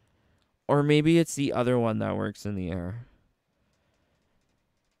 Or maybe it's the other one that works in the air.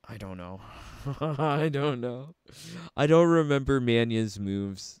 I don't know. I don't know. I don't remember Manya's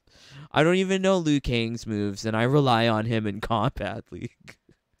moves. I don't even know Liu Kang's moves, and I rely on him in Combat League.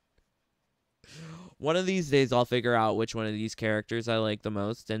 One of these days, I'll figure out which one of these characters I like the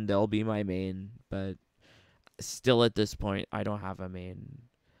most, and they'll be my main. But still at this point, I don't have a main.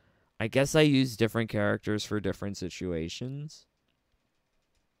 I guess I use different characters for different situations.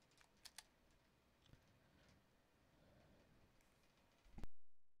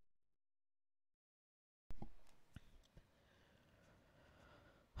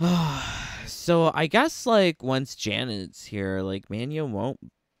 So I guess like once Janet's here, like Mania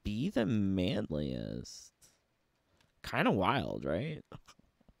won't be the manliest. Kind of wild, right?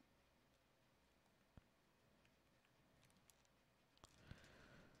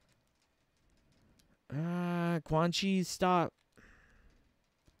 Quan Chi, stop.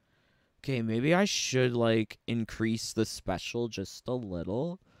 Okay, maybe I should like increase the special just a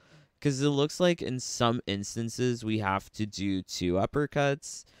little. Because it looks like in some instances we have to do 2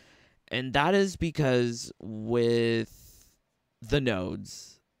 uppercuts. And that is because with the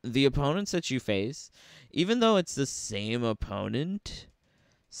nodes, the opponents that you face, even though it's the same opponent,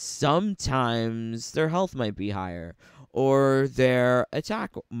 sometimes their health might be higher, or their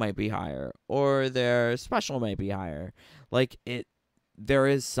attack might be higher, or their special might be higher. Like there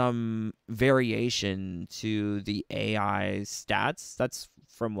is some variation to the AI stats. That's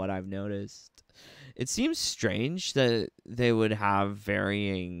from what I've noticed. It seems strange that they would have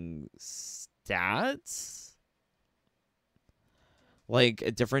varying stats,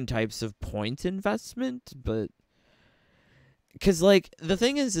 like different types of point investment, but because like the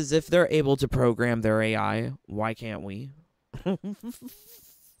thing is if they're able to program their AI, why can't we?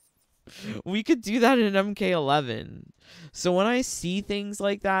 We could do that in MK11. So when I see things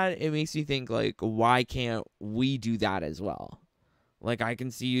like that, it makes me think like, why can't we do that as well? Like I can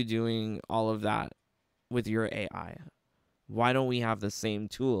see you doing all of that with your AI. Why don't we have the same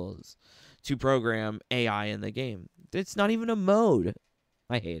tools to program AI in the game? It's not even a mode.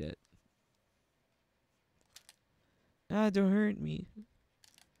 I hate it. Don't hurt me.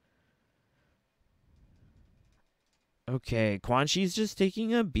 Okay, Quan Chi's just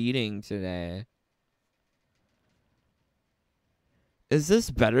taking a beating today. Is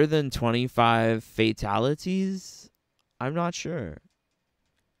this better than 25 fatalities? I'm not sure.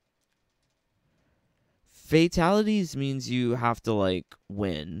 Fatalities means you have to, like,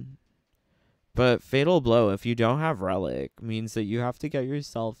 win. But Fatal Blow, if you don't have Relic, means that you have to get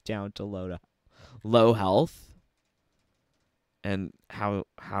yourself down to low health. And how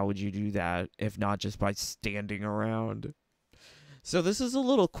would you do that if not just by standing around? So this is a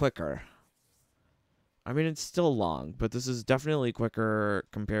little quicker. I mean, it's still long, but this is definitely quicker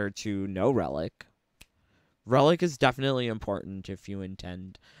compared to no Relic. Relic is definitely important if you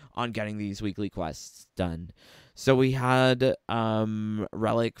intend on getting these weekly quests done. So we had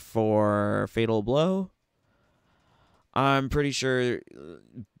Relic for Fatal Blow. I'm pretty sure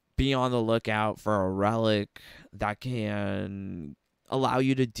be on the lookout for a Relic that can allow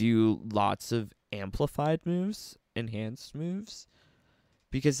you to do lots of amplified moves, enhanced moves,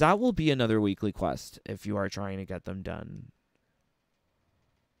 because that will be another weekly quest if you are trying to get them done.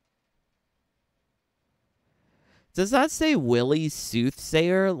 Does that say Willy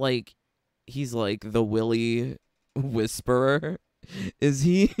Soothsayer? Like, he's like the Willy Whisperer? Is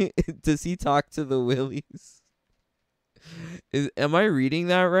he? Does he talk to the Willies? Am I reading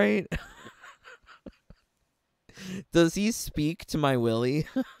that right? Does he speak to my Willy?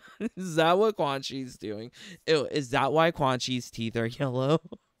 Is that what Quan Chi's doing? Ew, is that why Quan Chi's teeth are yellow?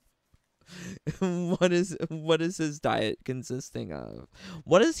 What is his diet consisting of?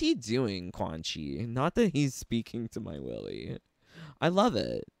 What is he doing, Quan Chi? Not that he's speaking to my Willy. I love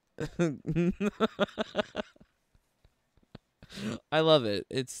it. I love it.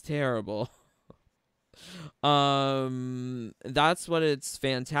 It's terrible. That's what it's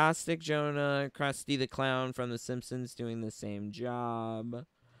fantastic, Jonah. Krusty the Clown from The Simpsons doing the same job.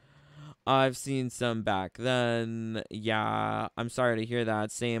 I've seen some back then. Yeah, I'm sorry to hear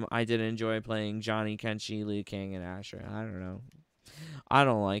that. Same, I did enjoy playing Johnny, Kenshi, Liu Kang, and Asher. I don't know. I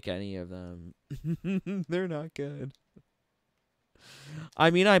don't like any of them. They're not good. I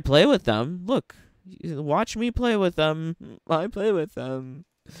mean, I play with them. Look, Watch me play with them. I play with them.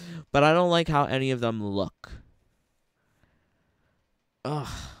 But I don't like how any of them look. Ugh.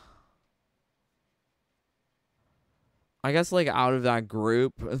 I guess, like, out of that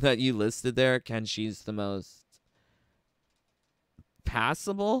group that you listed there, Kenshi's the most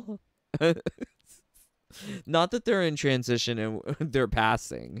passable. Not that they're in transition and they're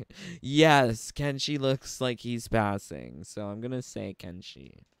passing. Yes, Kenshi looks like he's passing. So I'm going to say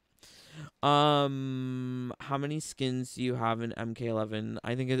Kenshi. How many skins do you have in MK11?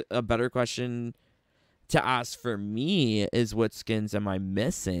 I think a better question to ask for me is what skins am I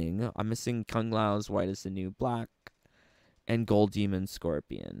missing? I'm missing Kung Lao's White is the New Black and Gold Demon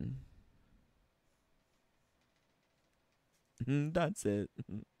Scorpion. That's it.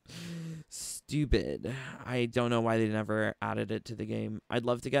 Stupid. I don't know why they never added it to the game. I'd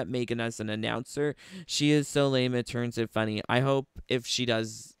love to get Megan as an announcer. She is so lame, it turns it funny. I hope if she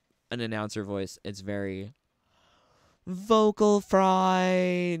does an announcer voice, it's very vocal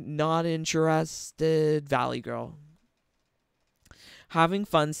fry, not interested, Valley Girl. Having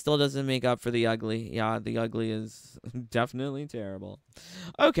fun still doesn't make up for the ugly. Yeah, the ugly is definitely terrible.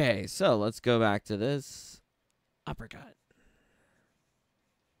 Okay, so let's go back to this. Uppercut.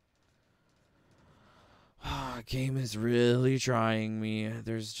 Game is really trying me.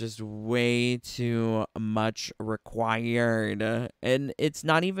 There's just way too much required. And it's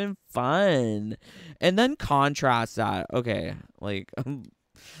not even fun. And then contrast that. Okay, like,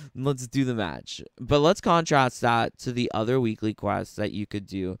 let's do the match. But let's contrast that to the other weekly quests that you could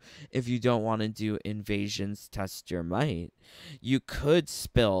do if you don't want to do Invasions Test Your Might. You could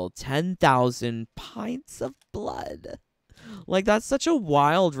spill 10,000 pints of blood. Like, that's such a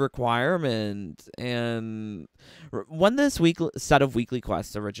wild requirement. And when this set of weekly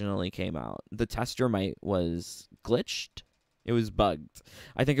quests originally came out, the Test Your Might was glitched. It was bugged.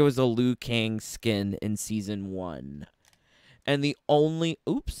 I think it was a Liu Kang skin in Season 1. And the only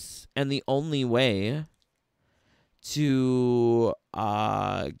way to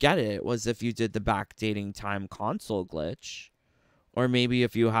get it was if you did the backdating time console glitch. Or maybe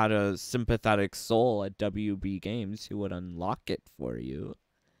if you had a sympathetic soul at WB Games who would unlock it for you.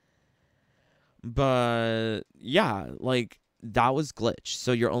 But yeah, like, that was glitched.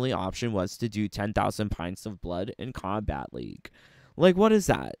 So your only option was to do 10,000 pints of blood in Combat League. Like, what is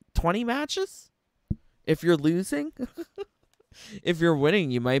that? 20 matches? If you're losing? If you're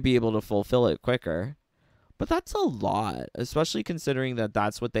winning, you might be able to fulfill it quicker. But that's a lot, especially considering that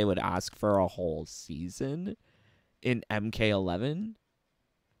that's what they would ask for a whole season in MK11.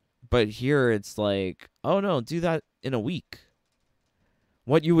 But here it's like, oh no, do that in a week.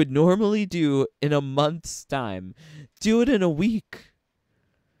 What you would normally do in a month's time, do it in a week.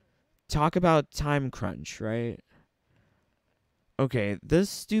 Talk about time crunch, right? Okay, this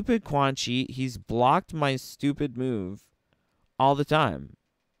stupid Quan Chi, he's blocked my stupid move all the time.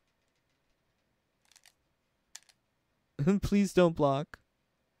 Please don't block.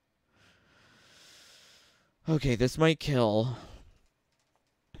 Okay, this might kill.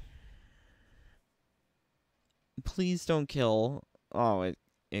 Please don't kill. Oh, it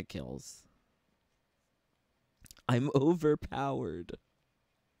kills. I'm overpowered.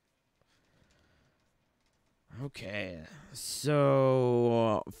 Okay,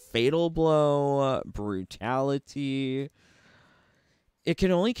 so Fatal Blow, Brutality. It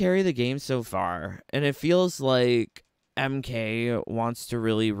can only carry the game so far, and it feels like MK wants to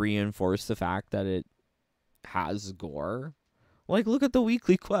really reinforce the fact that it has gore. Like, look at the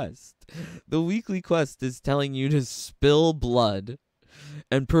weekly quest. The weekly quest is telling you to spill blood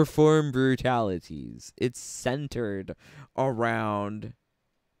and perform brutalities. It's centered around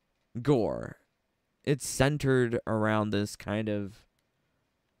gore. It's centered around this kind of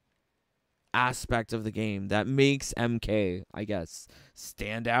aspect of the game that makes MK, I guess,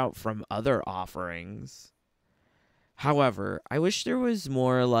 stand out from other offerings. However, I wish there was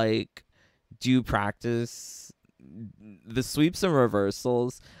more, like, due practice. The sweeps and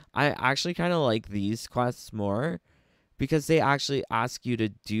reversals, I actually kind of like these quests more because they actually ask you to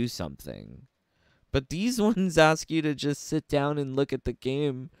do something. But these ones ask you to just sit down and look at the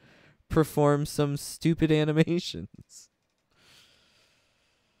game, perform some stupid animations.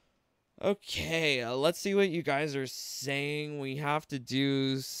 Okay, let's see what you guys are saying. We have to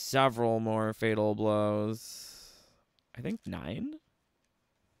do several more Fatal Blows. I think 9?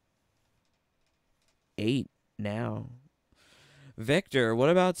 8 now. Victor, what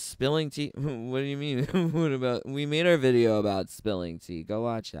about spilling tea? What do you mean? What about... We made our video about spilling tea. Go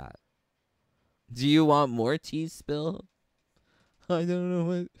watch that. Do you want more tea spill? I don't know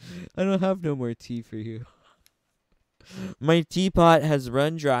what... I don't have no more tea for you. My teapot has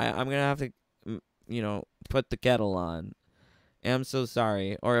run dry. I'm gonna have to put the kettle on. I'm so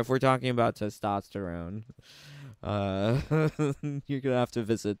sorry. Or if we're talking about testosterone, uh, you're gonna have to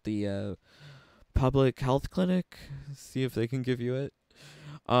visit the public health clinic, see if they can give you it.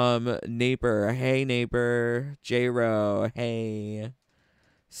 Neighbor, hey neighbor, J-Ro, hey.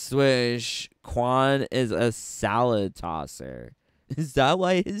 Swish, Quan is a salad tosser. Is that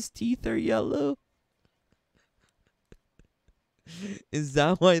why his teeth are yellow? Is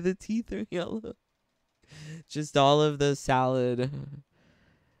that why the teeth are yellow? Just all of the salad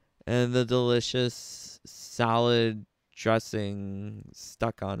and the delicious salad dressing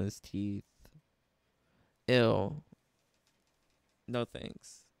stuck on his teeth. Ew. No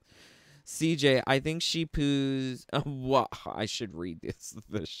thanks. CJ, I think she poos. What? I should read this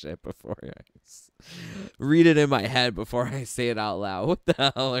shit before I read it in my head before I say it out loud. What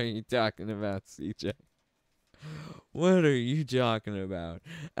the hell are you talking about, CJ? What are you talking about?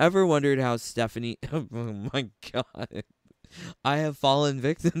 Ever wondered how Stephanie... Oh my god. I have fallen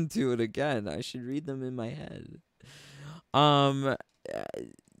victim to it again. I should read them in my head.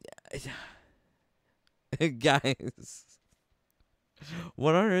 Guys.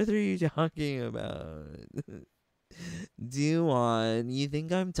 What on earth are you talking about? You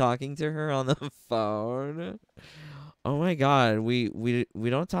think I'm talking to her on the phone? Oh my god, we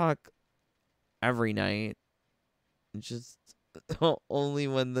don't talk every night. Just only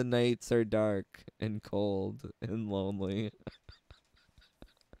when the nights are dark and cold and lonely.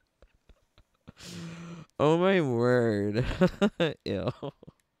 Oh my word. Ew.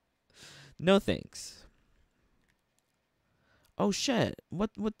 No thanks. Oh shit.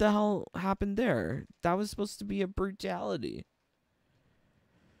 What the hell happened there? That was supposed to be a brutality.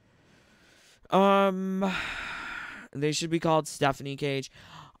 They should be called Stephanie Cage.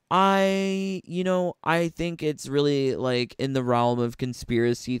 I think it's really like in the realm of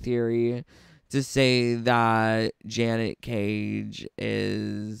conspiracy theory to say that Janet Cage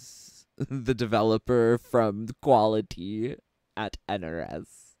is the developer from Quality at NRS.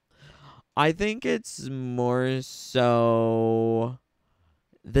 I think it's more so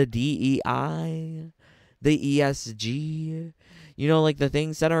the DEI, the ESG, like the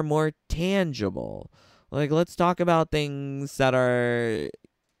things that are more tangible. Like, let's talk about things that are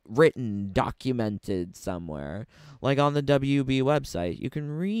written, documented somewhere. Like on the WB website, you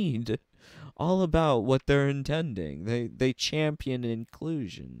can read all about what they're intending. They champion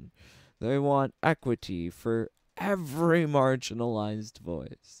inclusion. They want equity for every marginalized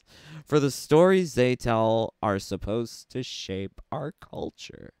voice. For the stories they tell are supposed to shape our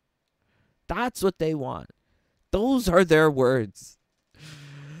culture. That's what they want. Those are their words.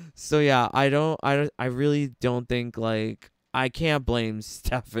 So yeah, I really don't think, like, I can't blame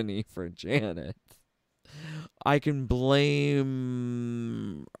Stephanie for Janet. I can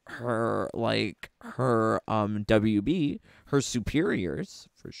blame her, like, her WB, her superiors,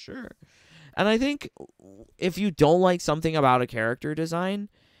 for sure. And I think if you don't like something about a character design,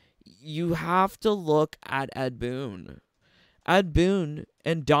 you have to look at Ed Boon. Ed Boon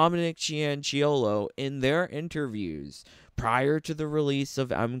and Dominic Cianciolo in their interviews prior to the release of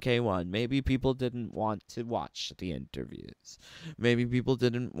MK1. Maybe people didn't want to watch the interviews. Maybe people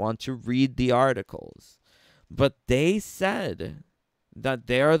didn't want to read the articles. But they said that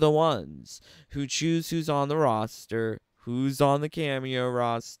they're the ones who choose who's on the roster, who's on the cameo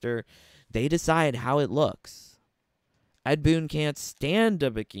roster. They decide how it looks. Ed Boon can't stand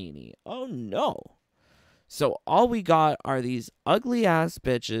a bikini. Oh no. So all we got are these ugly ass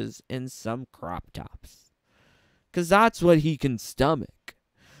bitches in some crop tops. 'Cause that's what he can stomach.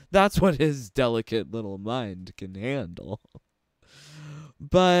 That's what his delicate little mind can handle.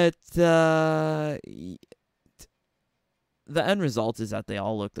 But the end result is that they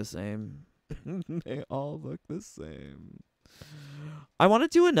all look the same. They all look the same. I want to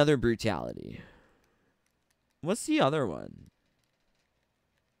do another brutality. What's the other one?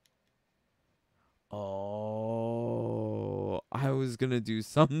 Oh, I was going to do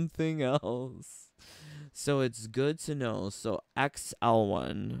something else. So it's good to know. So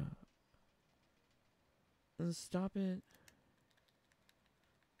XL1. Stop it.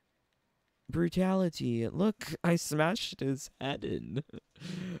 Brutality. Look, I smashed his head in.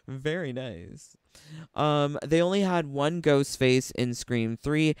 Very nice. They only had one ghost face in Scream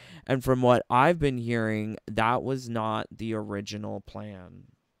 3, and from what I've been hearing, that was not the original plan.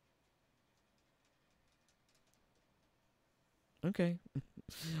 Okay.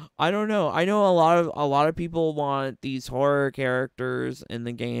 I don't know. I know a lot of people want these horror characters in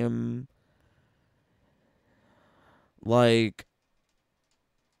the game. Like,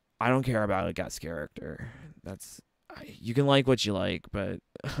 I don't care about a guest character. you can like what you like, but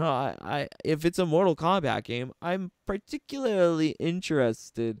if it's a Mortal Kombat game, I'm particularly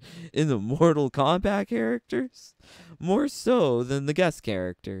interested in the Mortal Kombat characters more so than the guest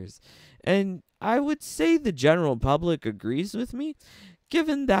characters. And I would say the general public agrees with me,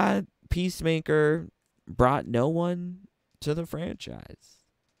 given that Peacemaker brought no one to the franchise.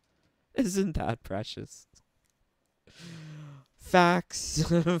 Isn't that precious? Facts.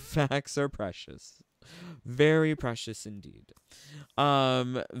 Facts are precious. Very precious indeed.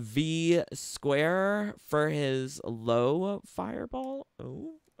 V Square for his low fireball.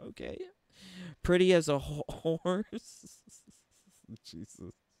 Oh, okay. Pretty as a horse.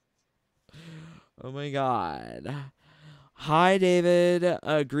 Jesus. Oh my god. Hi, David.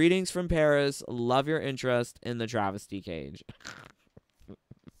 Greetings from Paris. Love your interest in the travesty cage.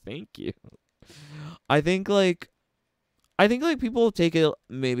 Thank you. I think people take it,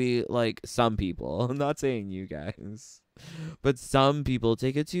 maybe like some people, I'm not saying you guys, but some people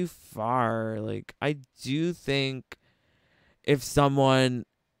take it too far. Like, I do think if someone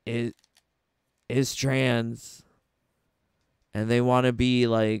is trans and they want to be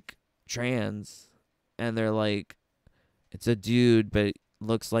like trans and they're like, it's a dude but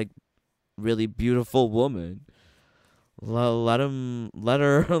looks like really beautiful woman, let her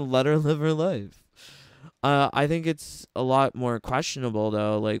live her life. I think it's a lot more questionable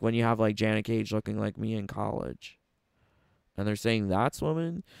though, like when you have like Janet Cage looking like me in college and they're saying that's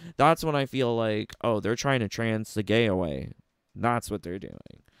woman. That's when I feel like, oh, they're trying to trans the gay away. That's what they're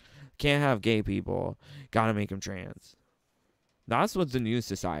doing. Can't have gay people, gotta make them trans. That's what the new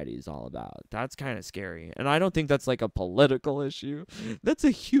society is all about. That's kind of scary. And I don't think that's like a political issue. That's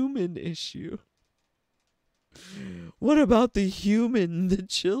a human issue. What about the human, the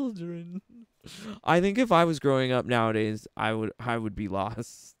children? I think if I was growing up nowadays, I would be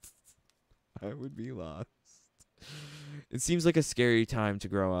lost. I would be lost. It seems like a scary time to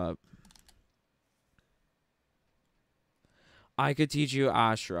grow up. I could teach you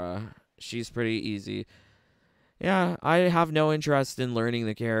Ashra. She's pretty easy. Yeah, I have no interest in learning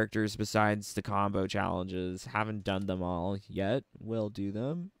the characters besides the combo challenges. Haven't done them all yet. Will do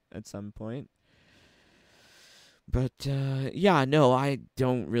them at some point. But, yeah, no, I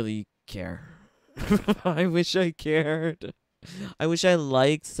don't really care. I wish I cared. I wish I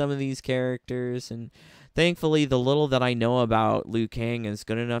liked some of these characters, and thankfully the little that I know about Liu Kang is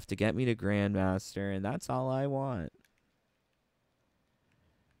good enough to get me to Grandmaster, and that's all I want.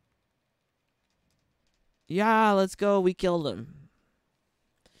 Yeah, let's go. We killed him.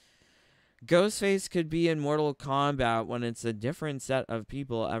 Ghostface could be in Mortal Kombat when it's a different set of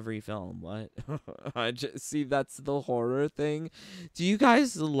people every film. What? I just see, that's the horror thing. Do you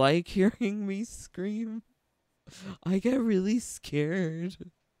guys like hearing me scream? I get really scared.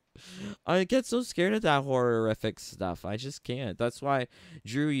 I get so scared of that horrific stuff. I just can't. That's why,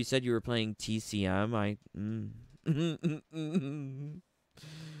 Drew, you said you were playing TCM.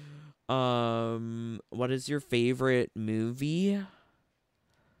 What is your favorite movie?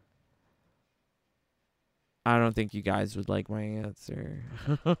 I don't think you guys would like my answer.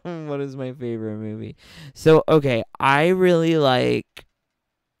 What is my favorite movie? So, okay, I really like...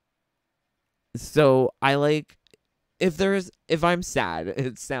 So, I like... If I'm sad,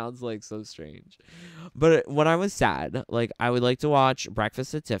 it sounds like so strange. But when I was sad, like, I would like to watch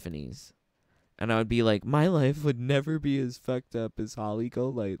Breakfast at Tiffany's. And I would be like, my life would never be as fucked up as Holly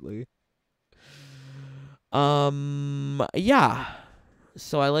Golightly. Yeah.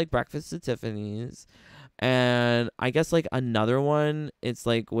 So I like Breakfast at Tiffany's. And I guess like another one, it's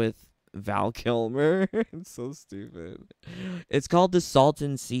like with Val Kilmer. It's so stupid. It's called The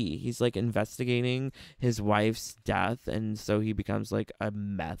Salton Sea. He's like investigating his wife's death, and so he becomes like a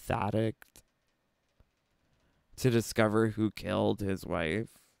meth addict to discover who killed his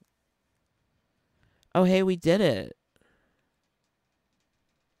wife. Oh, hey, we did it.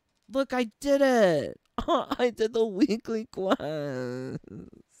 Look, I did it. I did the weekly quest.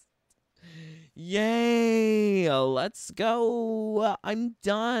 Yay! Let's go. I'm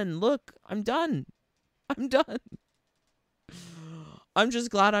done. Look, I'm done. I'm done. I'm just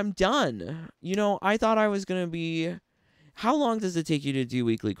glad I'm done. You know, I thought I was going to be... How long does it take you to do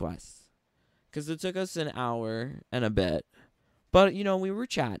weekly quests? Because it took us an hour and a bit. But, you know, we were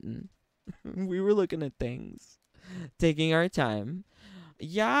chatting. We were looking at things. Taking our time.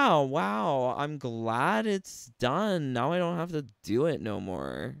 Yeah, wow. I'm glad it's done. Now I don't have to do it no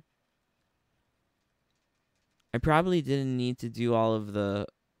more. I probably didn't need to do all of the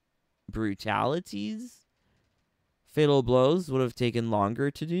brutalities. Fatal blows would have taken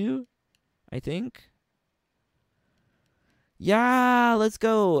longer to do, I think. Yeah, let's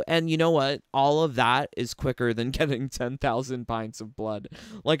go. And you know what? All of that is quicker than getting 10,000 pints of blood.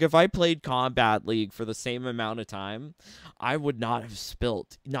 Like, if I played Combat League for the same amount of time, I would not have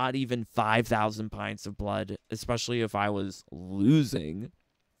spilt not even 5,000 pints of blood, especially if I was losing.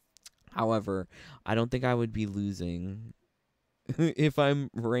 However, I don't think I would be losing if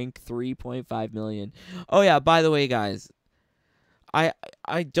I'm rank 3.5 million. Oh, yeah, by the way, guys, I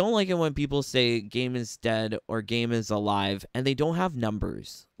I don't like it when people say game is dead or game is alive and they don't have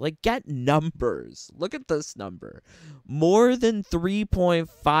numbers. Like, get numbers. Look at this number. More than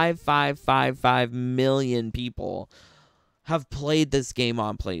 3.5555 million people have played this game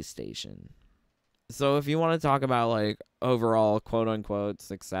on PlayStation. So if you want to talk about like overall quote unquote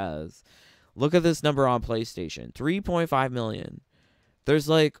success, look at this number on PlayStation. 3.5 million. There's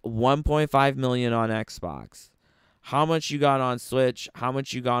like 1.5 million on Xbox. How much you got on Switch? How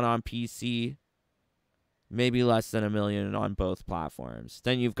much you got on PC? Maybe less than 1 million on both platforms.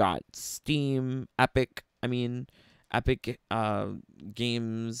 Then you've got Steam, Epic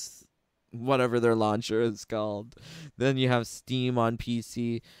Games, whatever their launcher is called. Then you have Steam on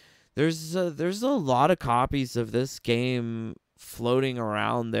PC. There's a lot of copies of this game floating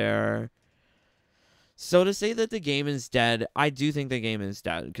around there. So to say that the game is dead, I do think the game is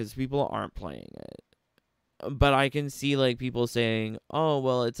dead because people aren't playing it. But I can see like people saying, "Oh,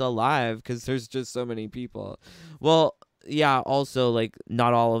 well, it's alive because there's just so many people." Well, yeah, also like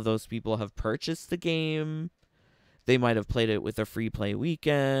not all of those people have purchased the game. They might have played it with a free play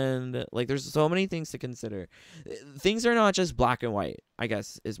weekend. Like, there's so many things to consider. Things are not just black and white, I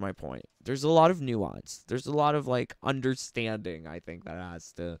guess, is my point. There's a lot of nuance. There's a lot of, like, understanding, I think, that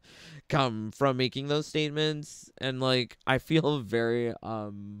has to come from making those statements. And, like, I feel very,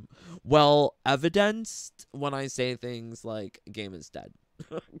 well evidenced when I say things like, game is dead.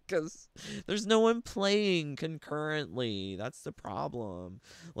 Because there's no one playing concurrently. That's the problem.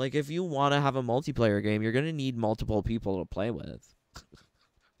 Like, if you want to have a multiplayer game, you're going to need multiple people to play with.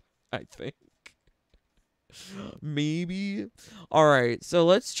 I think. Maybe. Alright, so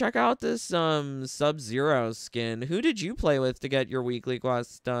let's check out this Sub-Zero skin. Who did you play with to get your weekly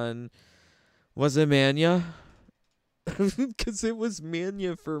quests done? Was it Mania? Because it was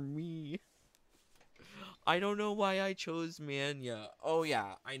Mania for me. I don't know why I chose Mania. Oh,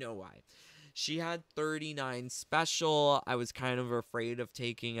 yeah, I know why. She had 39 special. I was kind of afraid of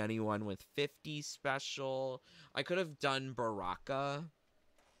taking anyone with 50 special. I could have done Baraka.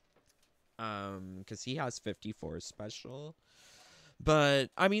 Because he has 54 special. But,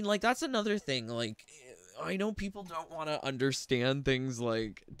 I mean, like, that's another thing. Like, I know people don't want to understand things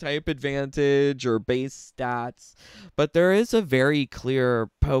like type advantage or base stats. But there is a very clear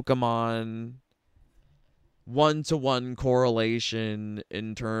Pokemon one-to-one correlation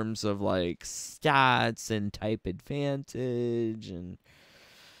in terms of like stats and type advantage and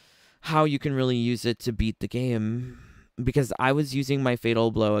how you can really use it to beat the game. Because I was using my Fatal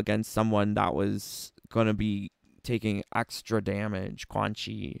Blow against someone that was going to be taking extra damage, Quan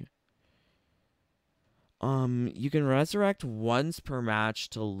Chi. You can resurrect once per match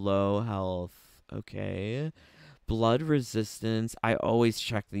to low health. Okay. Blood resistance. I always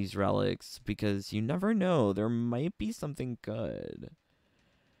check these relics because you never know. There might be something good.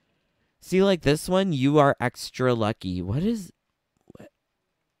 See, like this one, you are extra lucky. What is...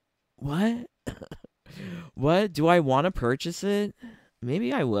 What? What? Do I want to purchase it?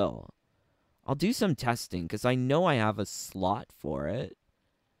 Maybe I will. I'll do some testing because I know I have a slot for it.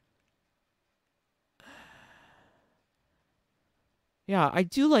 Yeah, I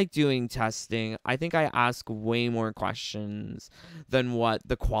do like doing testing. I think I ask way more questions than what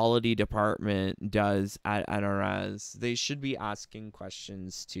the quality department does at NRS. They should be asking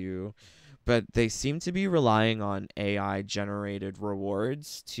questions too, but they seem to be relying on AI generated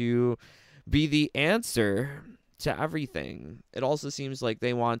rewards to be the answer to everything. It also seems like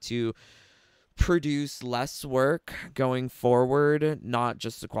they want to produce less work going forward, not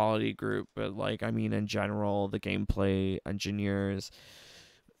just the quality group, but like, I mean, in general, the gameplay engineers.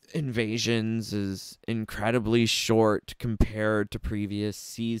 Invasions is incredibly short compared to previous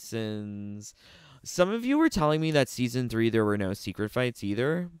seasons. Some of you were telling me that season 3 there were no secret fights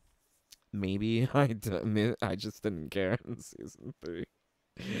either. Maybe I just didn't care in season 3.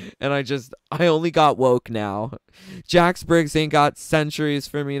 And I only got woke now. Jax Briggs ain't got centuries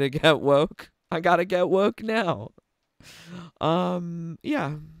for me to get woke. I gotta get woke now.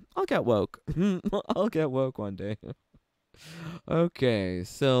 Yeah, I'll get woke. I'll get woke one day. Okay,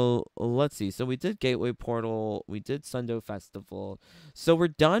 so let's see. So we did Gateway Portal. We did Sundo Festival. So we're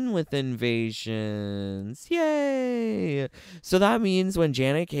done with invasions. Yay! So that means when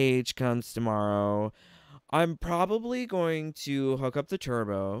Janet Cage comes tomorrow, I'm probably going to hook up the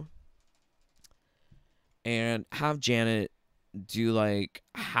turbo and have Janet do like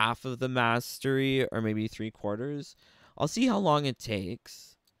half of the mastery or maybe 3/4. I'll see how long it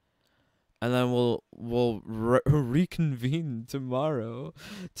takes. And then we'll reconvene tomorrow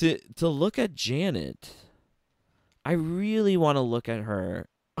to look at Janet. I really want to look at her.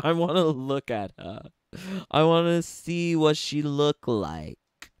 I want to look at her. I want to see what she look like.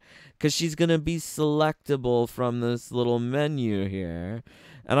 Because she's going to be selectable from this little menu here.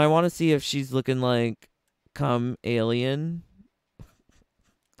 And I want to see if she's looking like come alien.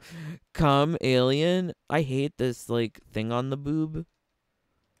 Come alien. I hate this like thing on the boob.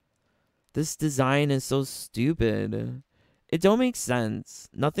 This design is so stupid. It don't make sense.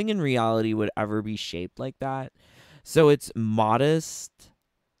 Nothing in reality would ever be shaped like that. So it's modest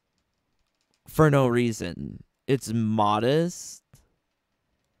for no reason. It's modest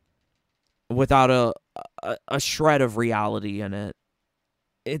without a shred of reality in it.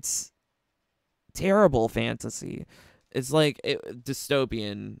 It's terrible fantasy. It's like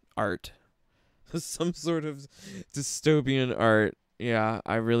dystopian art. Some sort of dystopian art. Yeah,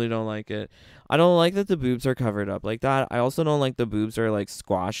 I really don't like it. I don't like that the boobs are covered up like that. I also don't like the boobs are like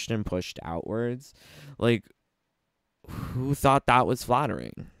squashed and pushed outwards. Like, who thought that was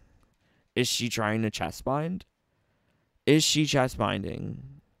flattering? Is she trying to chest bind? Is she chest binding?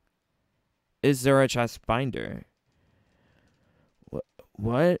 Is there a chest binder?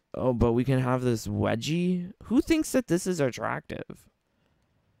 What? Oh, but we can have this wedgie? Who thinks that this is attractive?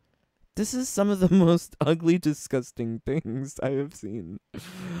 This is some of the most ugly, disgusting things I have seen.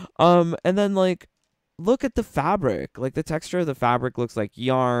 And then like, look at the fabric. Like the texture of the fabric looks like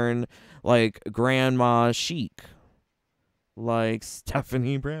yarn, like grandma chic, like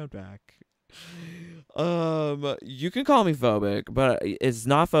Stephanie Brownback. You can call me phobic, but it's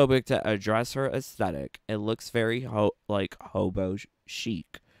not phobic to address her aesthetic. It looks very like hobo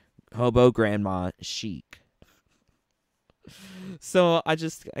chic, hobo grandma chic. So I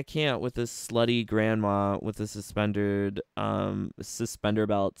can't with this slutty grandma with the suspender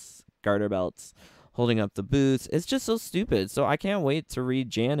belts, garter belts, holding up the boots. It's just so stupid. So I can't wait to read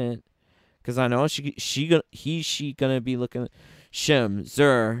Janet, because I know she gonna be looking Shim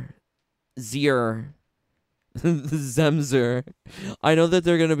Zer Zier Zemzer. I know that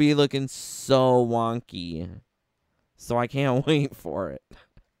they're gonna be looking so wonky. So I can't wait for it.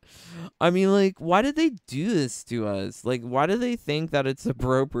 I mean, like, why did they do this to us? Like, why do they think that it's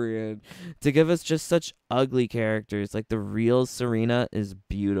appropriate to give us just such ugly characters? Like, the real Serena is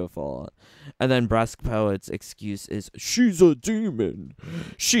beautiful. And then Breast Poet's excuse is, she's a demon.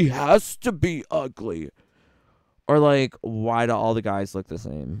 She has to be ugly. Or, like, why do all the guys look the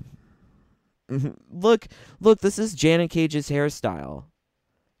same? Look, this is Janet Cage's hairstyle.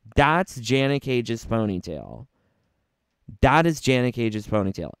 That's Janet Cage's ponytail. That is Janet Cage's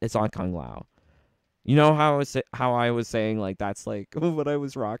ponytail. It's on Kung Lao. You know how I was saying like that's like what I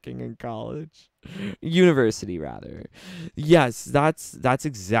was rocking in college, university rather. Yes, that's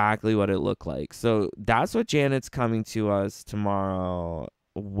exactly what it looked like. So that's what Janet's coming to us tomorrow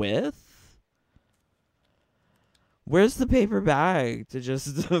with. Where's the paper bag to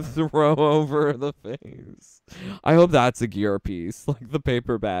just throw over the face? I hope that's a gear piece, like the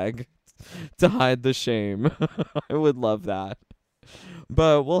paper bag. To hide the shame. I would love that.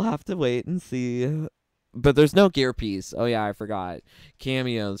 But we'll have to wait and see. But there's no gear piece. Oh yeah, I forgot.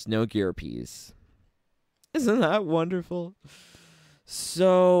 Cameos, no gear piece. Isn't that wonderful?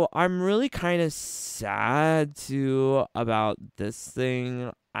 So I'm really kind of sad too about this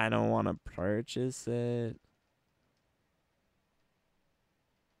thing. I don't want to purchase it.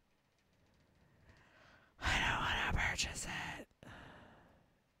 I don't want to purchase it.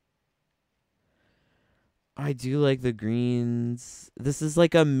 I do like the greens. This is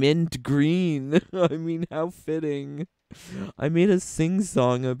like a mint green. I mean, how fitting. I made a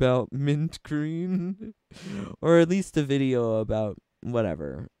sing-song about mint green. Or at least a video about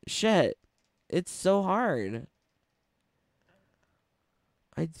whatever. Shit. It's so hard.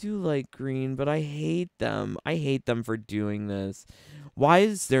 I do like green, but I hate them. I hate them for doing this. Why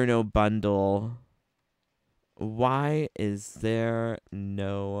is there no bundle? Why is there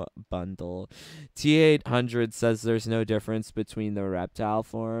no bundle? T800 says there's no difference between the reptile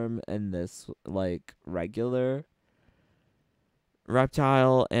form and this, like, regular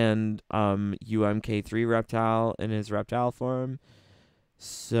reptile and UMK3 reptile in his reptile form.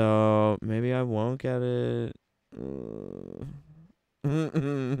 So maybe I won't get it.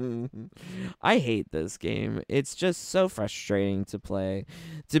 I hate this game. It's just so frustrating to play.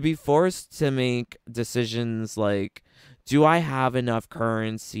 To be forced to make decisions like, do I have enough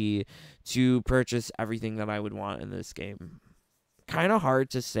currency to purchase everything that I would want in this game. Kind of hard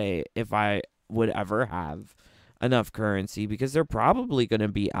to say if I would ever have enough currency, because they're probably going to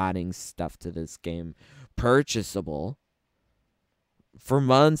be adding stuff to this game purchasable for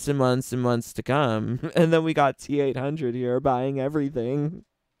months and months and months to come. And then we got T800 here buying everything.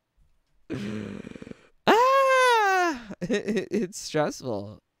 It's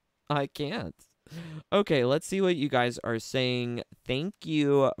stressful. I can't. Okay, let's see what you guys are saying. Thank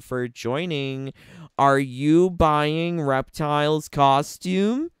you for joining. Are you buying Reptile's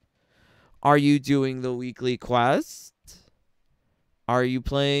costume? Are you doing the weekly quest? Are you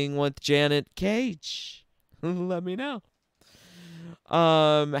playing with Janet Cage? Let me know.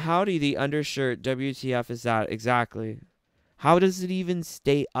 Howdy, the undershirt. WTF is that? Exactly. How does it even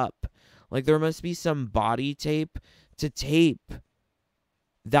stay up? Like, there must be some body tape to tape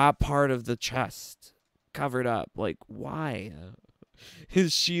that part of the chest covered up. Like, why?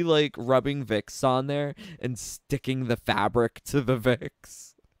 Is she, like, rubbing Vicks on there and sticking the fabric to the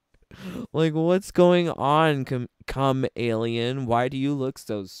Vicks? Like, what's going on, come alien? Why do you look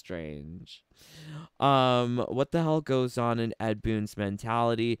so strange? What the hell goes on in Ed Boon's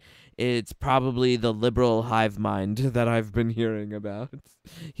mentality? It's probably the liberal hive mind that I've been hearing about.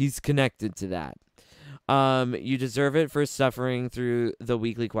 He's connected to that. You deserve it for suffering through the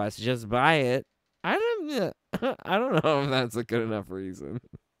weekly quest. Just buy it. I don't know if that's a good enough reason.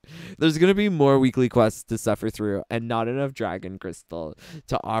 There's gonna be more weekly quests to suffer through, and not enough dragon crystal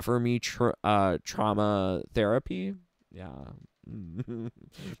to offer me trauma therapy. Yeah.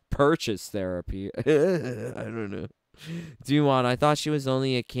 Purchase therapy. I don't know. Duan, I thought she was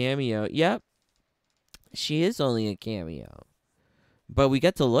only a cameo. Yep. She is only a cameo. But we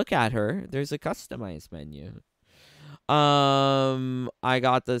get to look at her. There's a customized menu. I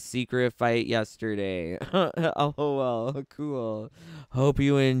got the secret fight yesterday. LOL. Cool. Hope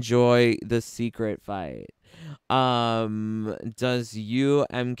you enjoy the secret fight. Does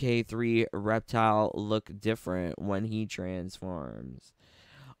MK3 Reptile look different when he transforms?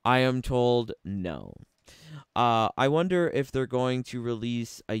 I am told no. I wonder if they're going to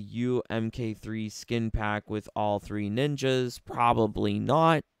release a UMK3 skin pack with all three ninjas. Probably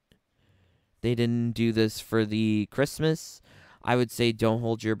not. They didn't do this for the Christmas. I would say don't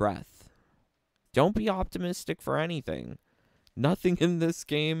hold your breath. Don't be optimistic for anything. Nothing in this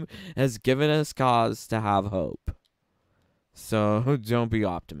game has given us cause to have hope. So don't be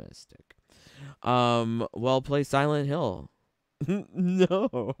optimistic. Well, play Silent Hill.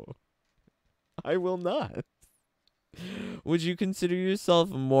 No. I will not. Would you consider yourself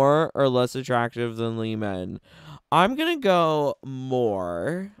more or less attractive than Lee Men? I'm gonna go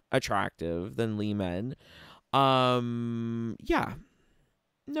more attractive than Lee Men. Yeah.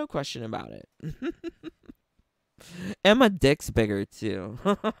 No question about it. And my dick's bigger too.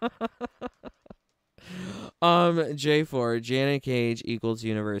 J4, Janet Cage equals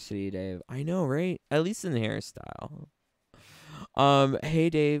University, Dave. I know, right? At least in the hairstyle. Hey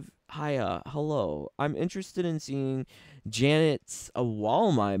Dave. Hiya, hello. I'm interested in seeing Janet's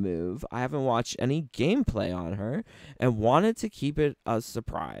Walmai move. I haven't watched any gameplay on her and wanted to keep it a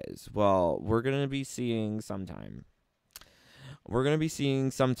surprise. Well, we're going to be seeing sometime. We're going to be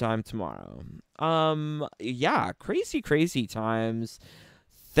seeing sometime tomorrow. Yeah, crazy times.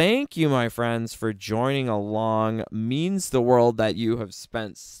 Thank you, my friends, for joining along. Means the world that you have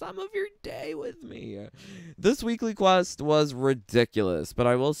spent some of your day with me. This weekly quest was ridiculous, but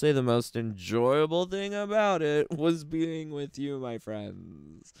I will say the most enjoyable thing about it was being with you, my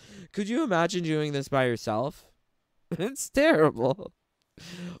friends. Could you imagine doing this by yourself? It's terrible.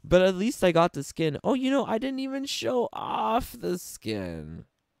 But at least I got the skin. Oh, I didn't even show off the skin.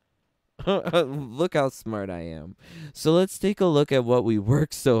 Look how smart I am. So let's take a look at what we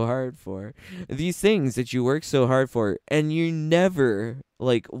work so hard for. These things that you work so hard for and you never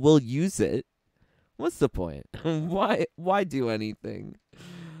will use it. What's the point? Why do anything?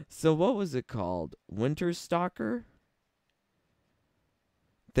 So what was it called? Winter Stalker?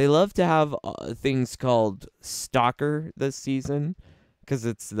 They love to have things called Stalker this season because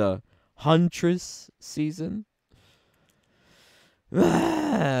it's the Huntress season.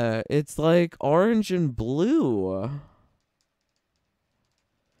 It's like orange and blue.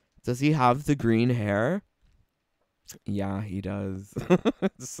 Does he have the green hair? Yeah, he does.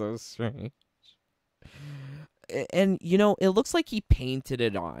 It's so strange. And, it looks like he painted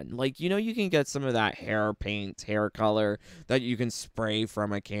it on. You can get some of that hair color that you can spray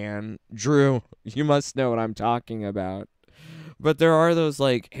from a can. Drew, you must know what I'm talking about. But there are those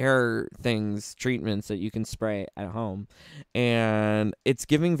hair treatments that you can spray at home. And it's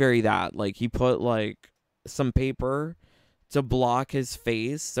giving very that. He put some paper to block his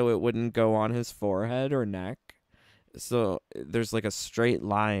face so it wouldn't go on his forehead or neck. So there's like a straight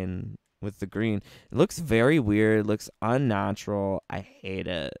line with the green. It looks very weird, looks unnatural. I hate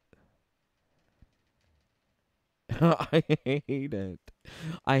it. I hate it.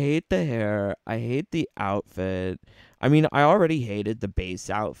 I hate the hair. I hate the outfit. I mean, I already hated the base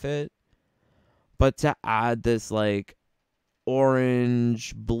outfit, but to add this like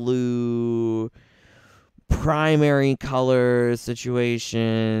orange, blue, primary color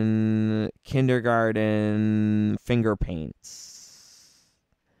situation, kindergarten, finger paints,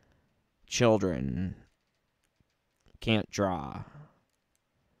 children, can't draw,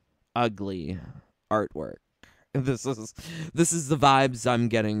 ugly artwork. This is the vibes I'm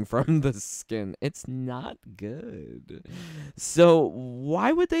getting from the skin. It's not good. So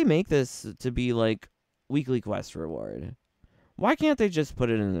why would they make this to be like weekly quest reward? Why can't they just put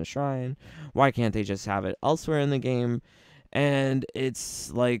it in the shrine? Why can't they just have it elsewhere in the game? And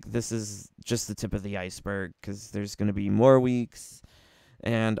it's like this is just the tip of the iceberg because there's going to be more weeks.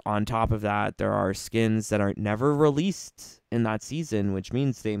 And on top of that, there are skins that are never released in that season, which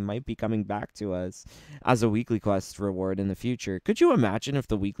means they might be coming back to us as a weekly quest reward in the future. Could you imagine if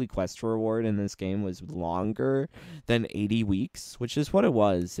the weekly quest reward in this game was longer than 80 weeks, which is what it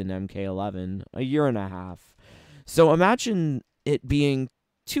was in MK11, a year and a half? So imagine it being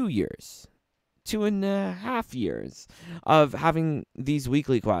 2 years, 2.5 years of having these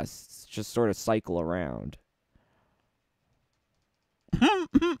weekly quests just sort of cycle around.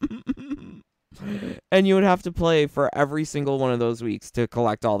 And you would have to play for every single one of those weeks to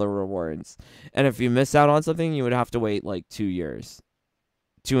collect all the rewards. And if you miss out on something, you would have to wait like 2 years.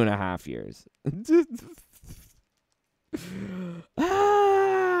 2.5 years.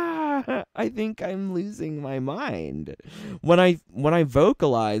 I think I'm losing my mind. When I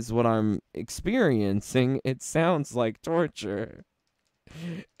vocalize what I'm experiencing, it sounds like torture.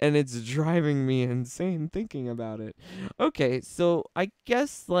 And it's driving me insane thinking about it. Okay, so I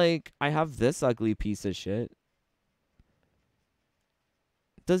guess, like, I have this ugly piece of shit.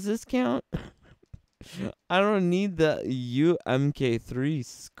 Does this count? I don't need the UMK3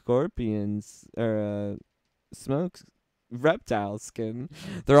 scorpions or smoke reptile skin.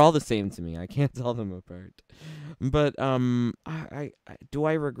 They're all the same to me. I can't tell them apart. But I do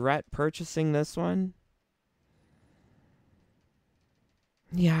I regret purchasing this one?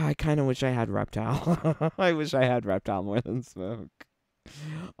 Yeah, I kind of wish I had reptile. I wish I had reptile more than smoke.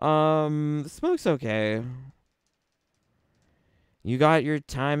 Smoke's okay. You got your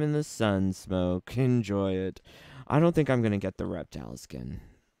time in the sun, Smoke. Enjoy it. I don't think I'm gonna get the reptile skin.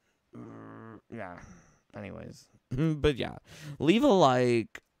 Yeah. Anyways. But yeah. Leave a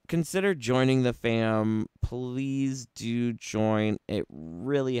like. Consider joining the fam. Please do join. It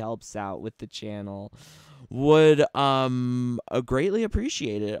really helps out with the channel. Would greatly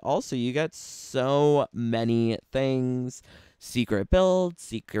appreciate it. Also, you get so many things. Secret builds,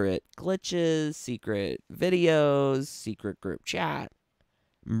 secret glitches, secret videos, secret group chat,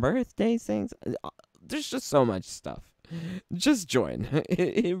 birthday things. There's just so much stuff. Just join.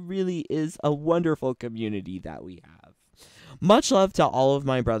 It really is a wonderful community that we have. Much love to all of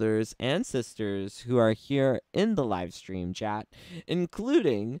my brothers and sisters who are here in the live stream chat,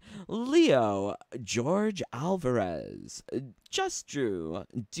 including Leo, George Alvarez, Just Drew,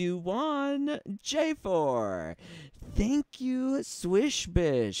 Duwan, J4. Thank you,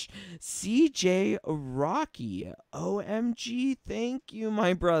 Swishbish, CJ Rocky, OMG, thank you,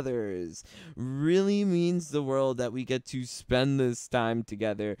 my brothers. Really means the world that we get to spend this time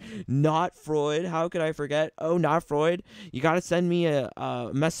together. Not Freud, how could I forget? Oh, not Freud. You gotta send me a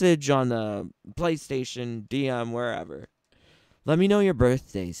message on the PlayStation, DM, wherever. Let me know your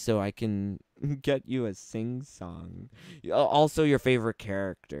birthday so I can get you a sing-song. Also, your favorite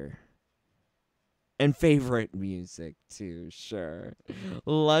character. And favorite music, too, sure.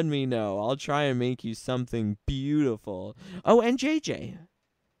 Let me know. I'll try and make you something beautiful. Oh, and JJ.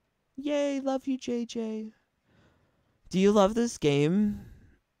 Yay, love you, JJ. Do you love this game?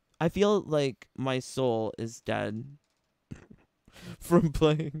 I feel like my soul is dead from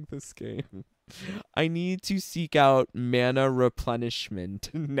playing this game. I need to seek out mana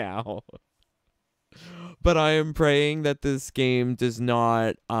replenishment now. But I am praying that this game does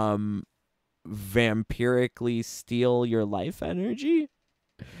not vampirically steal your life energy.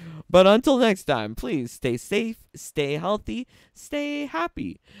 But until next time, please stay safe, stay healthy, stay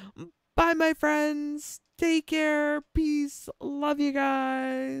happy. Bye, my friends. Take care. Peace. Love you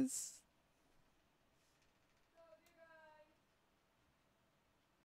guys.